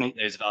concatenate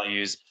those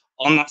values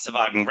on that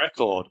surviving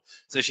record,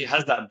 so she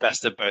has that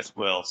best of both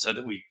worlds, so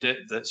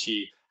that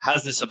she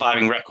has the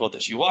surviving record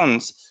that she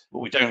wants, but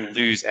we don't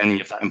lose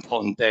any of that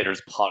important data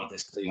as part of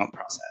this cleanup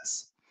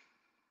process.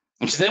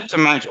 And she's able to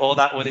manage all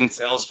that within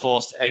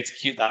Salesforce to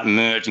execute that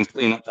merge and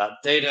clean up that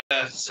data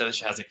so that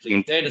she has a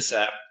clean data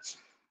set.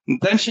 And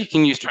then she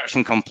can use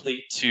Traction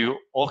Complete to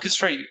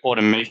orchestrate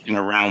automation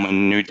around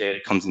when new data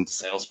comes into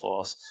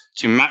Salesforce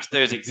to match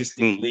those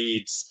existing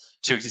leads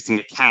to existing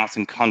accounts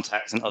and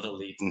contacts and other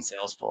leads in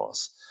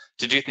Salesforce,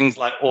 to do things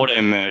like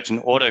auto merge and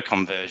auto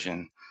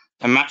conversion,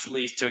 to match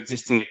leads to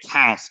existing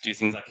accounts, to do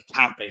things like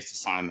account-based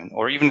assignment,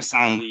 or even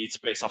assign leads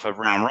based off of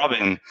round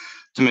robin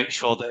to make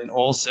sure that in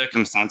all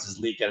circumstances,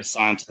 leads get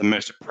assigned to the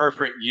most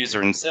appropriate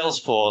user in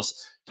Salesforce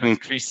to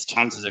increase the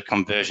chances of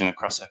conversion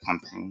across our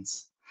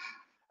campaigns.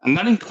 And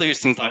that includes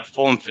things like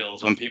form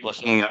fills when people are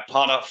filling out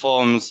product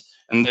forms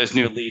and those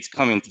new leads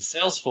coming to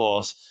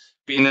Salesforce,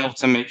 being able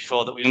to make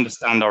sure that we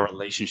understand our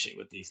relationship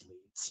with these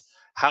leads.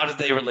 How do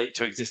they relate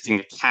to existing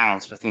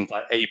accounts for things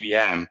like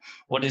ABM?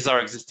 What is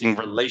our existing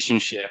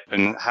relationship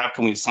and how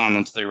can we assign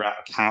them to the right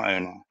account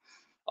owner?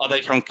 Are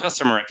they from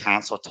customer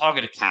accounts or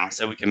target accounts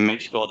so we can make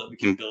sure that we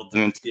can build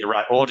them into the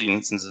right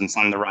audiences and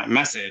send the right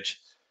message?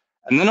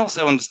 And then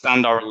also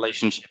understand our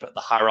relationship at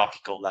the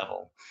hierarchical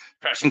level.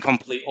 Traction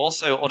Complete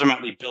also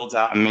automatically builds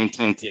out and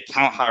maintains the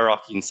account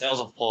hierarchy in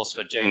Salesforce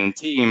for Jane and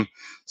team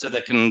so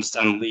they can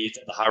understand leads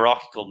at the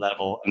hierarchical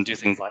level and do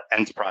things like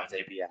enterprise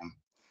ABM.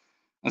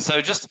 And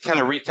so just to kind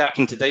of recap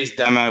in today's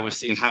demo, we've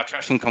seen how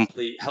Traction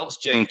Complete helps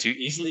Jane to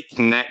easily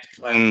connect,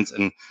 cleanse,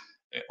 and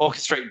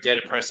orchestrate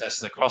data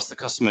processes across the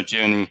customer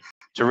journey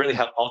to really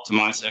help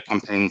optimize her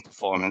campaign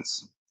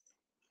performance.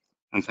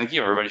 And thank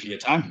you everybody for your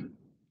time.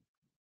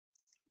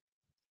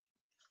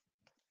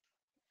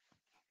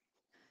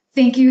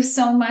 Thank you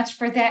so much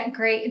for that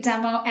great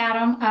demo,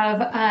 Adam,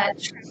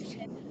 of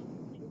Traction.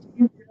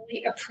 We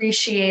really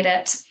appreciate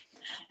it.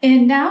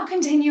 And now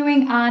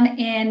continuing on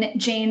in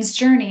Jane's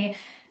journey,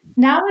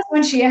 now is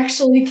when she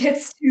actually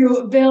gets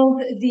to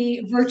build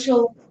the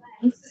virtual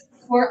events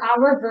for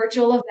our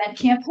virtual event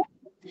campaign.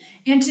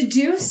 And to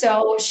do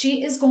so,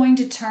 she is going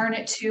to turn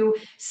it to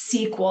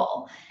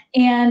SQL.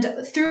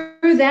 And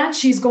through that,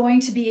 she's going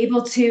to be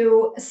able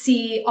to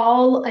see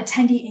all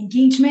attendee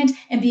engagement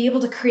and be able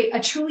to create a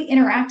truly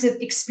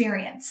interactive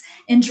experience.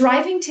 And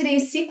driving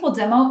today's SQL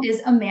demo is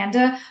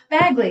Amanda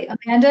Bagley.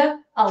 Amanda,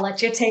 I'll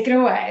let you take it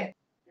away.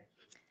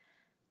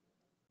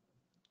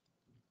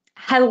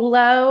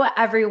 Hello,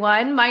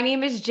 everyone. My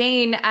name is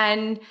Jane,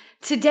 and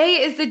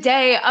today is the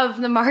day of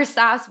the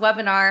MarSaaS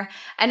webinar.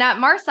 And at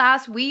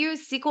MarSaaS, we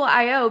use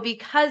SQL.io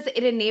because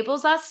it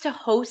enables us to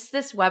host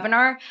this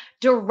webinar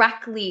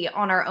directly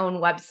on our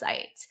own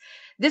website.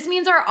 This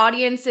means our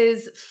audience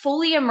is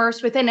fully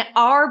immersed within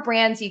our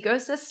brand's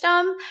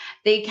ecosystem.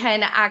 They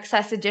can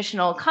access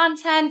additional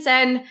content,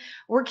 and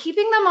we're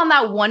keeping them on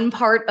that one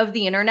part of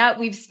the internet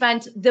we've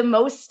spent the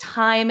most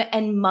time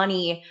and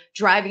money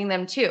driving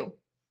them to,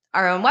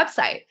 our own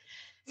website.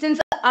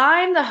 Since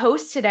I'm the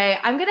host today,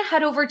 I'm going to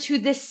head over to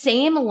the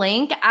same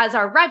link as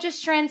our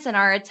registrants and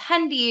our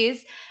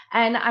attendees,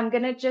 and I'm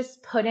going to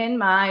just put in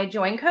my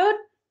join code.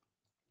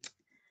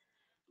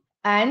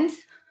 And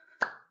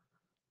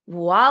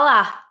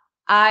voila,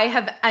 I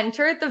have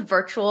entered the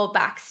virtual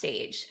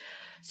backstage.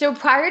 So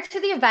prior to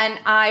the event,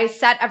 I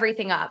set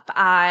everything up.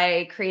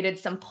 I created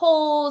some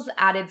polls,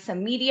 added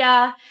some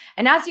media,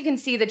 and as you can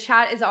see, the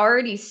chat is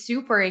already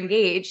super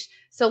engaged.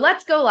 So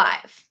let's go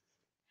live.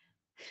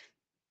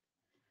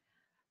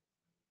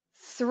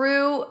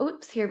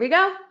 Here we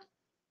go.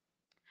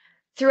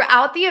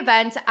 Throughout the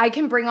event, I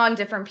can bring on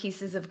different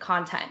pieces of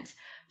content.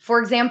 For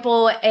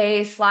example,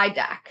 a slide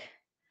deck.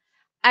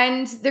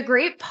 And the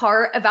great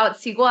part about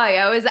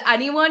SQL.io is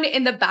anyone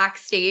in the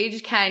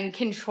backstage can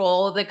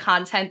control the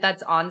content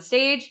that's on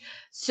stage.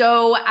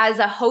 So as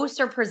a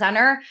host or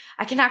presenter,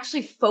 I can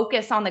actually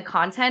focus on the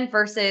content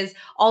versus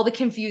all the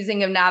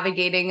confusing of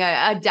navigating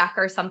a deck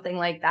or something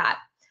like that.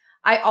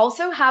 I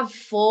also have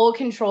full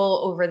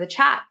control over the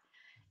chat.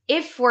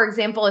 If, for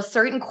example, a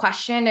certain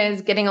question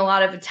is getting a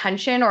lot of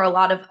attention or a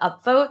lot of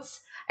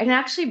upvotes, I can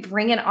actually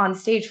bring it on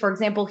stage. For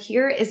example,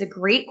 here is a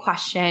great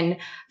question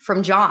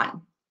from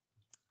John.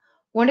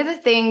 One of the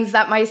things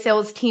that my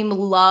sales team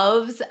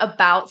loves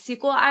about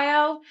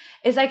SQL.io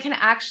is I can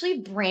actually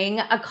bring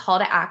a call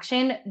to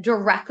action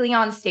directly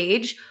on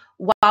stage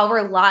while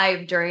we're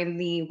live during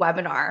the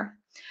webinar.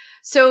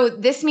 So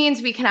this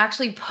means we can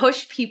actually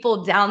push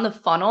people down the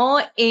funnel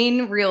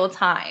in real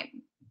time.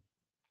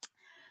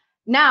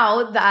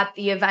 Now that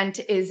the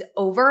event is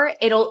over,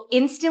 it'll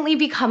instantly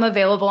become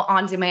available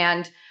on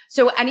demand.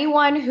 So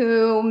anyone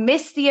who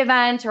missed the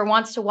event or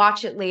wants to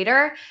watch it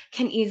later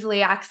can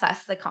easily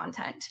access the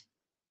content.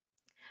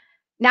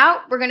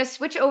 Now we're going to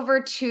switch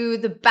over to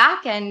the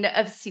back end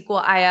of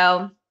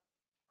SQL.io.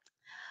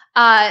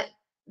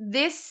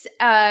 This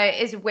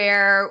is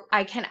where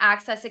I can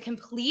access a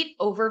complete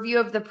overview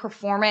of the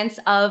performance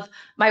of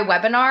my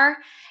webinar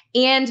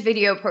and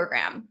video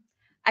program.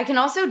 I can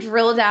also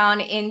drill down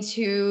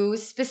into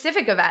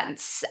specific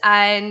events,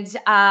 and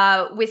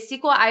with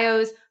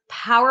SQL.io's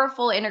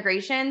powerful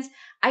integrations,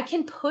 I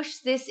can push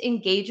this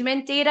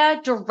engagement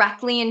data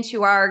directly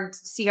into our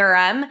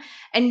CRM,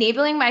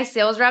 enabling my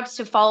sales reps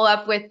to follow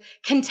up with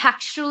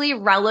contextually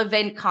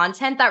relevant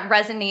content that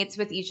resonates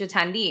with each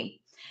attendee.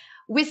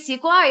 With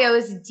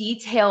SQL.io's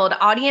detailed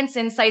audience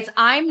insights,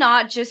 I'm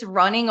not just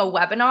running a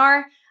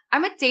webinar,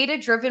 I'm a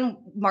data-driven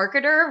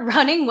marketer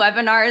running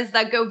webinars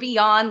that go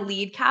beyond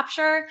lead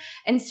capture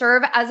and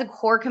serve as a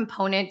core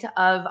component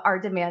of our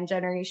demand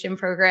generation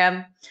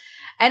program.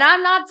 And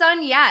I'm not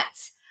done yet.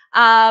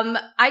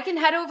 I can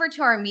head over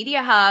to our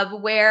Media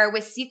Hub where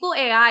with SQL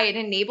AI, it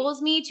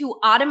enables me to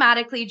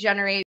automatically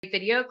generate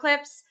video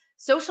clips,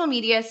 social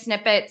media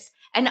snippets,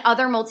 and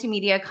other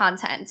multimedia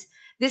content.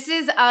 This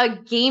is a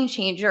game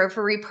changer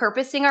for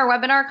repurposing our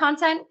webinar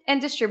content and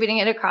distributing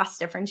it across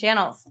different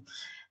channels.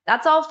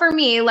 That's all for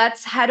me.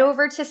 Let's head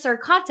over to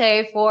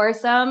Sercante for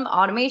some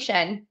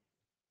automation.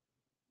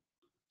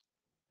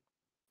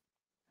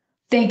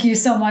 Thank you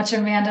so much,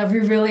 Amanda. We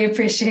really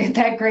appreciate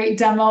that great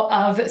demo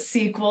of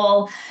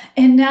SQL.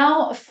 And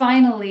now,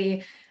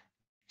 finally,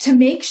 to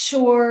make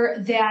sure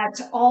that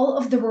all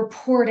of the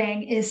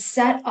reporting is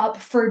set up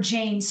for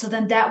Jane, so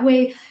then that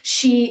way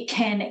she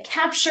can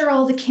capture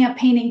all the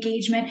campaign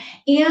engagement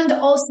and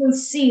also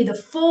see the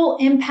full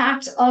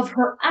impact of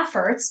her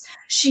efforts,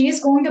 she is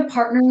going to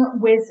partner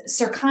with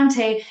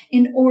Sercante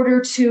in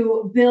order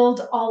to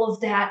build all of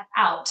that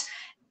out.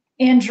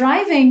 And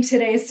driving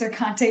today's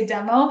Sercante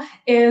demo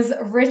is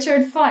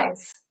Richard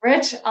Feiss.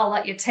 Rich, I'll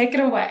let you take it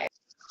away.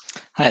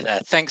 Hi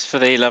there. Thanks for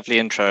the lovely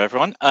intro,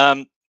 everyone.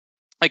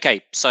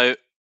 Okay, so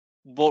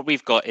what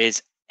we've got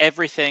is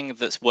everything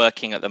that's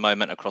working at the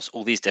moment across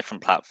all these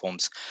different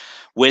platforms.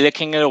 We're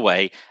looking at a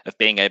way of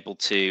being able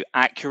to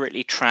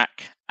accurately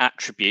track,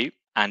 attribute,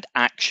 and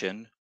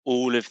action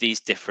all of these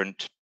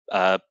different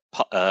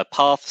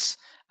paths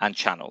and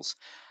channels.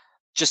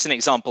 Just an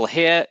example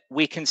here,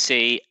 we can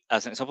see,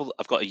 as an example,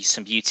 I've got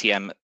some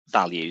UTM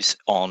values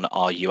on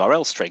our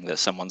URL string that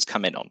someone's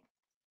come in on.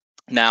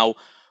 Now,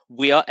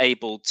 we are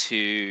able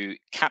to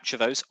capture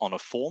those on a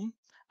form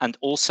and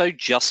also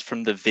just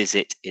from the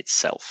visit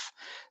itself.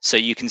 So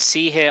you can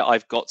see here,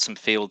 I've got some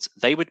fields,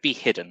 they would be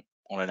hidden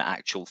on an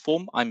actual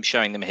form. I'm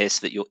showing them here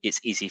so that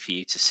it's easy for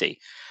you to see.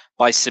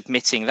 By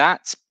submitting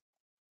that,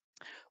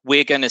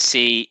 we're going to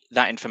see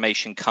that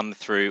information come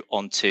through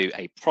onto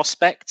a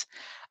prospect.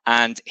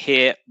 And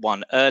here,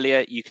 one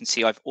earlier, you can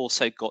see I've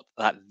also got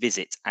that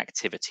visit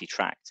activity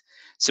tracked.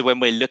 So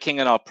when we're looking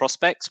at our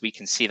prospects, we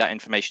can see that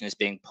information is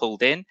being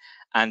pulled in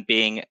and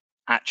being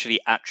actually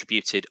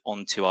attributed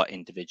onto our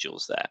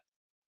individuals there.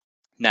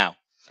 Now,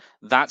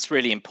 that's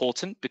really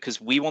important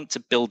because we want to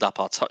build up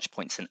our touch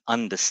points and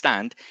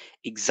understand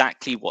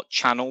exactly what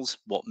channels,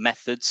 what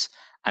methods,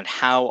 and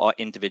how our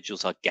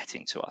individuals are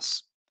getting to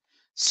us.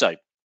 So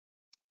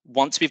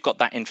once we've got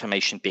that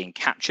information being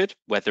captured,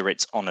 whether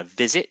it's on a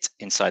visit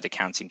inside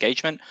account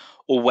engagement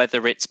or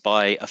whether it's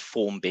by a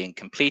form being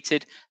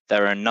completed,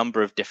 there are a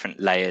number of different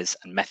layers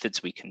and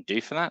methods we can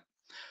do for that.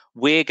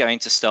 we're going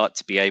to start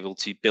to be able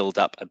to build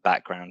up a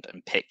background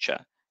and picture.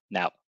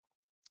 Now,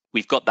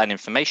 we've got that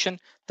information.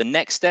 The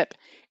next step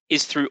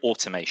is through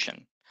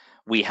automation.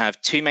 We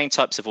have two main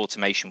types of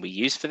automation we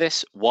use for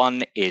this.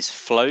 One is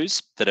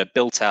flows that are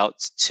built out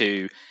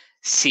to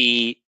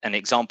see. An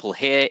example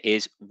here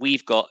is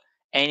we've got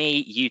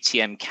any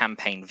UTM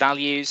campaign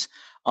values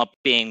are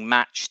being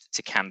matched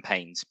to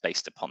campaigns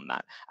based upon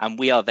that. And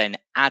we are then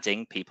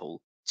adding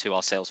people to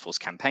our Salesforce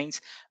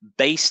campaigns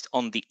based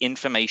on the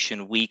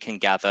information we can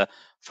gather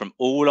from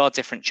all our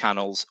different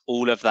channels,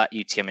 all of that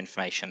UTM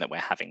information that we're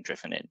having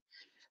driven in.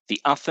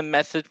 The other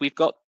method we've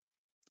got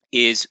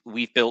is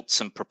we've built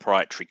some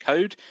proprietary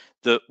code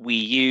that we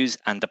use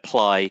and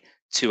apply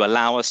to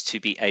allow us to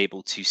be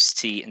able to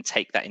see and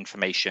take that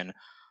information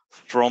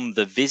from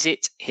the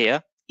visit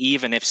here.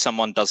 Even if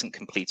someone doesn't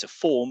complete a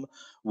form,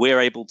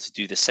 we're able to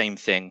do the same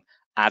thing,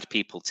 add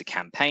people to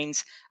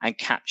campaigns and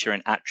capture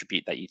and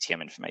attribute that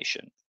UTM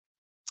information.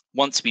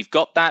 Once we've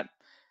got that,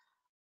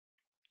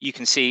 you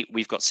can see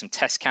we've got some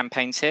test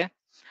campaigns here,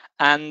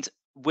 and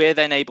we're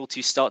then able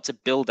to start to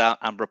build out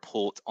and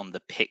report on the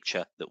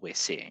picture that we're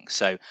seeing.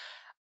 So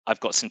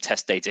I've got some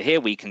test data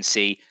here. We can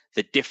see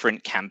the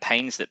different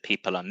campaigns that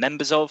people are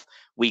members of.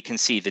 We can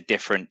see the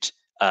different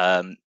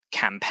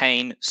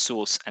campaign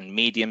source and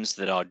mediums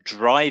that are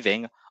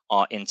driving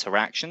our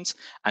interactions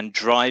and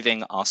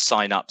driving our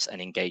signups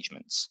and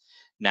engagements.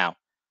 Now,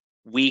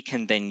 we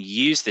can then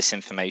use this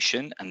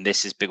information, and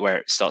this is where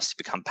it starts to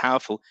become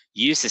powerful,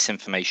 use this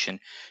information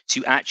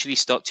to actually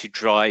start to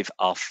drive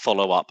our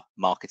follow-up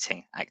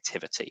marketing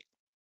activity.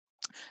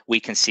 We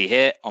can see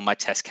here on my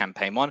test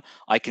campaign one,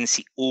 I can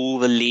see all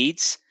the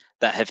leads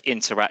that have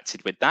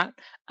interacted with that,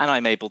 and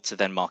I'm able to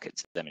then market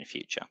to them in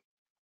future.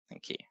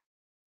 Thank you.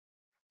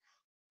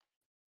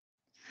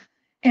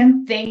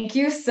 And thank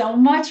you so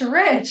much,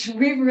 Rich.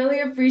 We really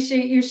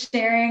appreciate you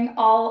sharing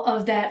all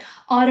of that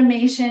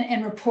automation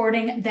and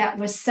reporting that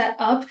was set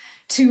up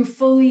to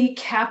fully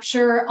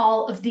capture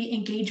all of the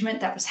engagement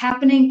that was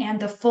happening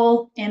and the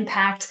full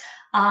impact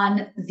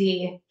on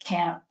the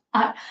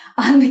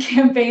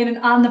campaign and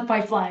on the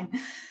pipeline.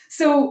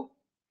 So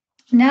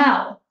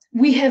now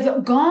we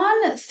have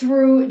gone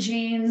through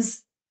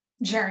Jane's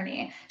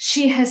journey.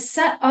 She has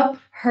set up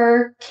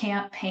her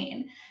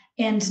campaign.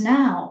 And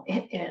now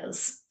it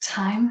is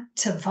time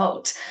to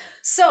vote.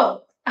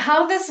 So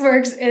how this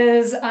works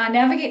is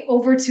navigate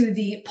over to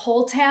the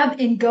poll tab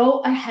and go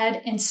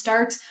ahead and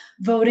start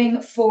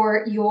voting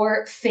for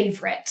your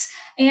favorite.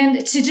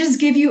 And to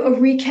just give you a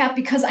recap,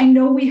 because I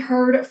know we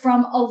heard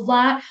from a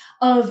lot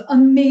of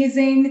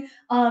amazing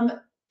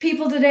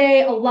people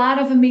today, a lot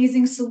of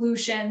amazing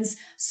solutions.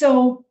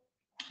 So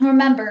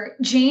remember,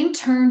 Jane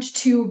turned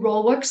to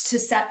Rollworks to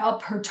set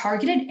up her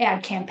targeted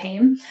ad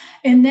campaign,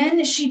 and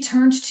then she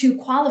turned to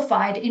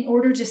Qualified in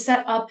order to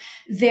set up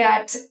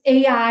that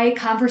AI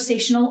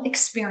conversational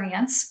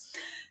experience.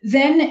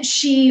 Then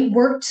she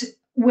worked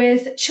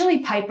with Chili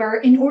Piper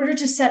in order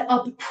to set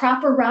up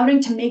proper routing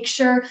to make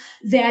sure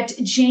that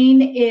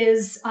Jane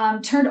is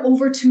turned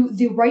over to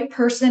the right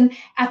person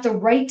at the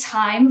right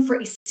time for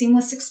a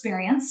seamless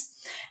experience.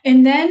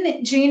 And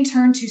then Jane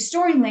turned to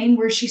Storylane,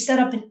 where she set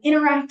up an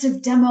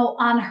interactive demo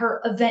on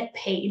her event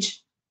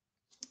page.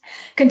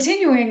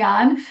 Continuing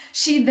on,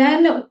 she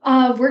then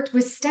worked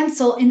with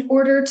Stensul in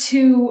order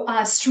to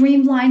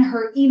streamline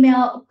her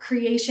email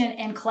creation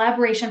and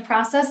collaboration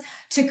process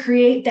to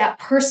create that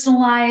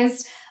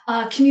personalized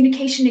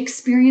communication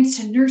experience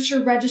to nurture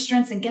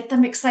registrants and get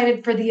them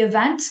excited for the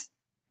event.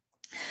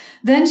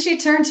 Then she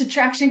turned to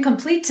Traction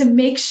Complete to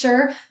make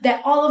sure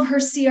that all of her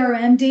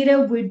CRM data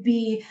would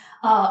be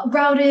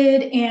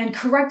routed and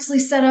correctly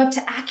set up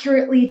to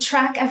accurately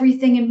track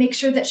everything and make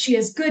sure that she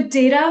has good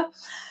data.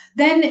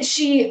 Then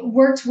she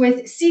worked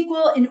with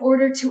SQL in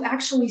order to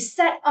actually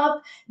set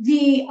up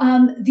the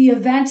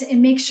event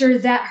and make sure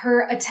that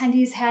her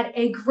attendees had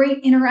a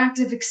great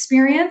interactive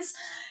experience.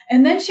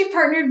 And then she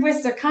partnered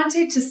with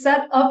Sercante to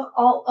set up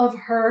all of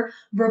her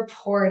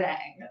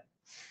reporting.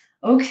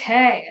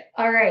 Okay,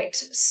 all right.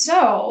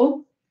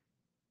 So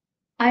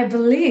I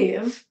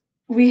believe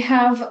we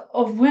have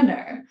a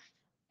winner.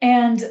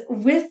 And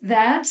with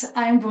that,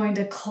 I'm going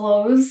to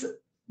close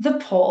the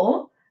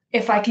poll.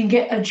 If I can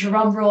get a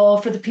drum roll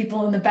for the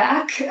people in the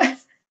back.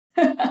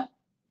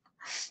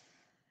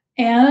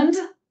 And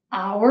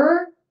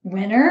our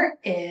winner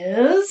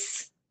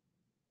is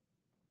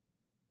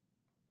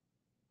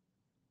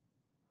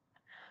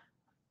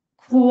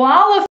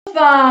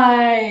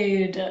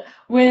Qualified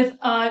with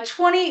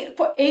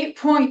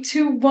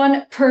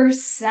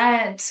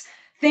 28.21%.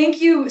 Thank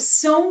you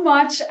so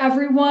much,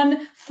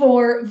 everyone,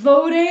 for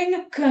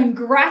voting.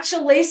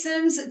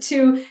 Congratulations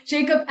to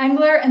Jacob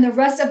Engler and the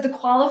rest of the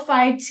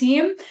Qualified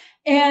team.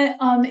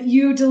 And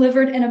you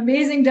delivered an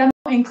amazing demo,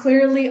 and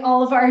clearly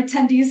all of our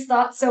attendees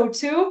thought so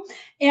too.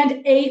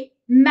 And a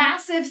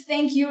massive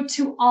thank you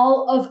to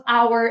all of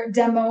our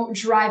demo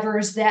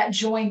drivers that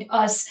joined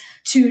us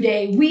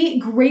today. We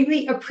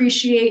greatly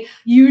appreciate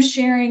you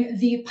sharing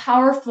the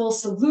powerful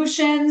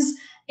solutions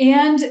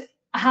and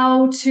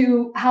how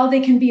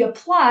they can be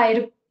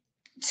applied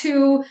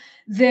to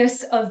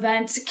this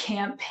event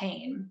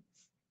campaign.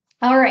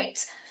 All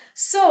right.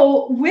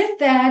 So with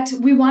that,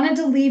 we wanted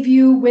to leave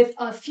you with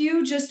a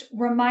few just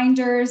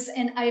reminders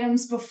and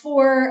items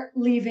before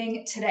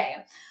leaving today.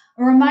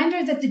 A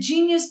reminder that the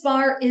Genius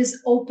Bar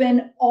is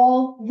open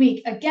all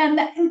week. Again,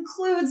 that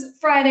includes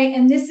Friday,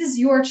 and this is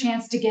your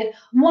chance to get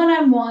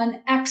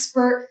one-on-one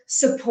expert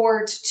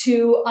support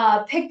to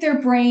pick their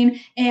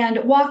brain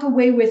and walk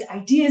away with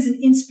ideas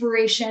and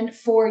inspiration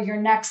for your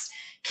next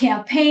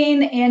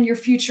campaign and your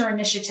future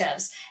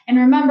initiatives. And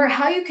remember,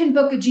 how you can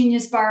book a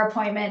Genius Bar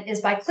appointment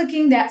is by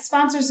clicking that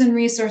Sponsors and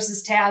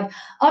Resources tab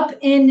up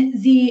in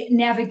the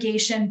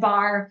navigation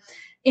bar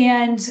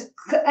and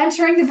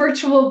entering the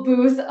virtual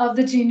booth of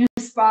the Genius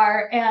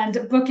Bar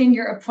and booking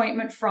your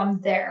appointment from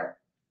there.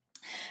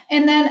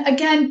 And then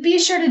again, be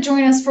sure to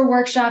join us for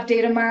Workshop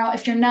Day tomorrow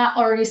if you're not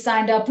already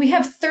signed up. We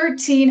have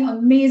 13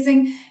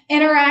 amazing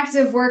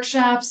interactive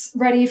workshops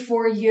ready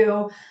for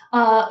you.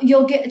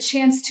 You'll get a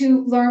chance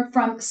to learn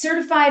from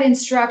certified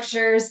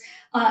instructors,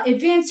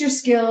 advance your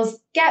skills,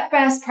 get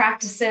best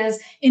practices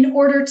in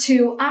order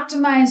to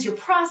optimize your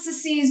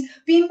processes,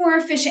 be more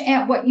efficient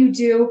at what you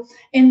do,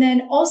 and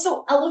then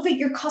also elevate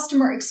your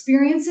customer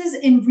experiences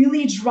and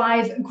really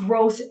drive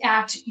growth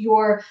at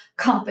your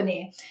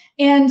company.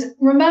 And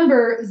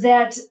remember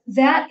that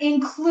that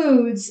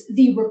includes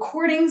the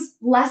recordings,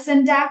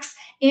 lesson decks,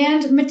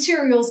 and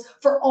materials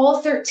for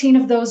all 13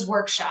 of those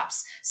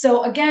workshops.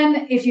 So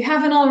again, if you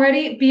haven't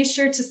already, be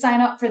sure to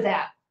sign up for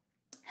that.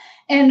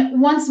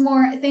 And once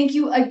more, thank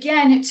you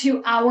again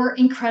to our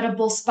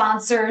incredible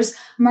sponsors.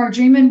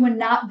 Margreeman would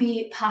not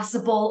be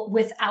possible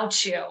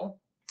without you.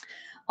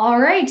 All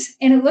right,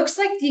 and it looks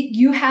like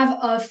you have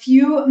a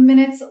few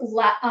minutes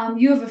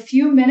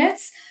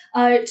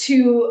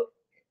to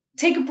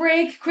take a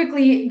break,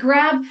 quickly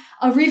grab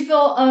a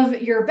refill of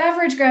your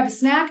beverage, grab a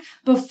snack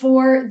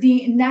before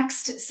the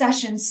next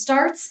session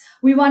starts.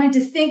 We wanted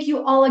to thank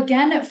you all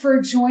again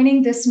for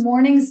joining this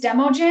morning's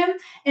demo jam,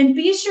 and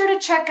be sure to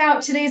check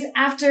out today's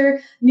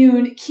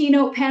afternoon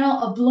keynote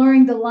panel of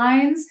Blurring the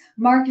Lines,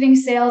 Marketing,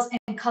 Sales,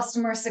 and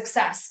Customer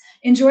Success.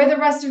 Enjoy the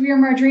rest of your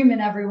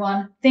Margreeman,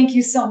 everyone. Thank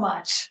you so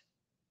much.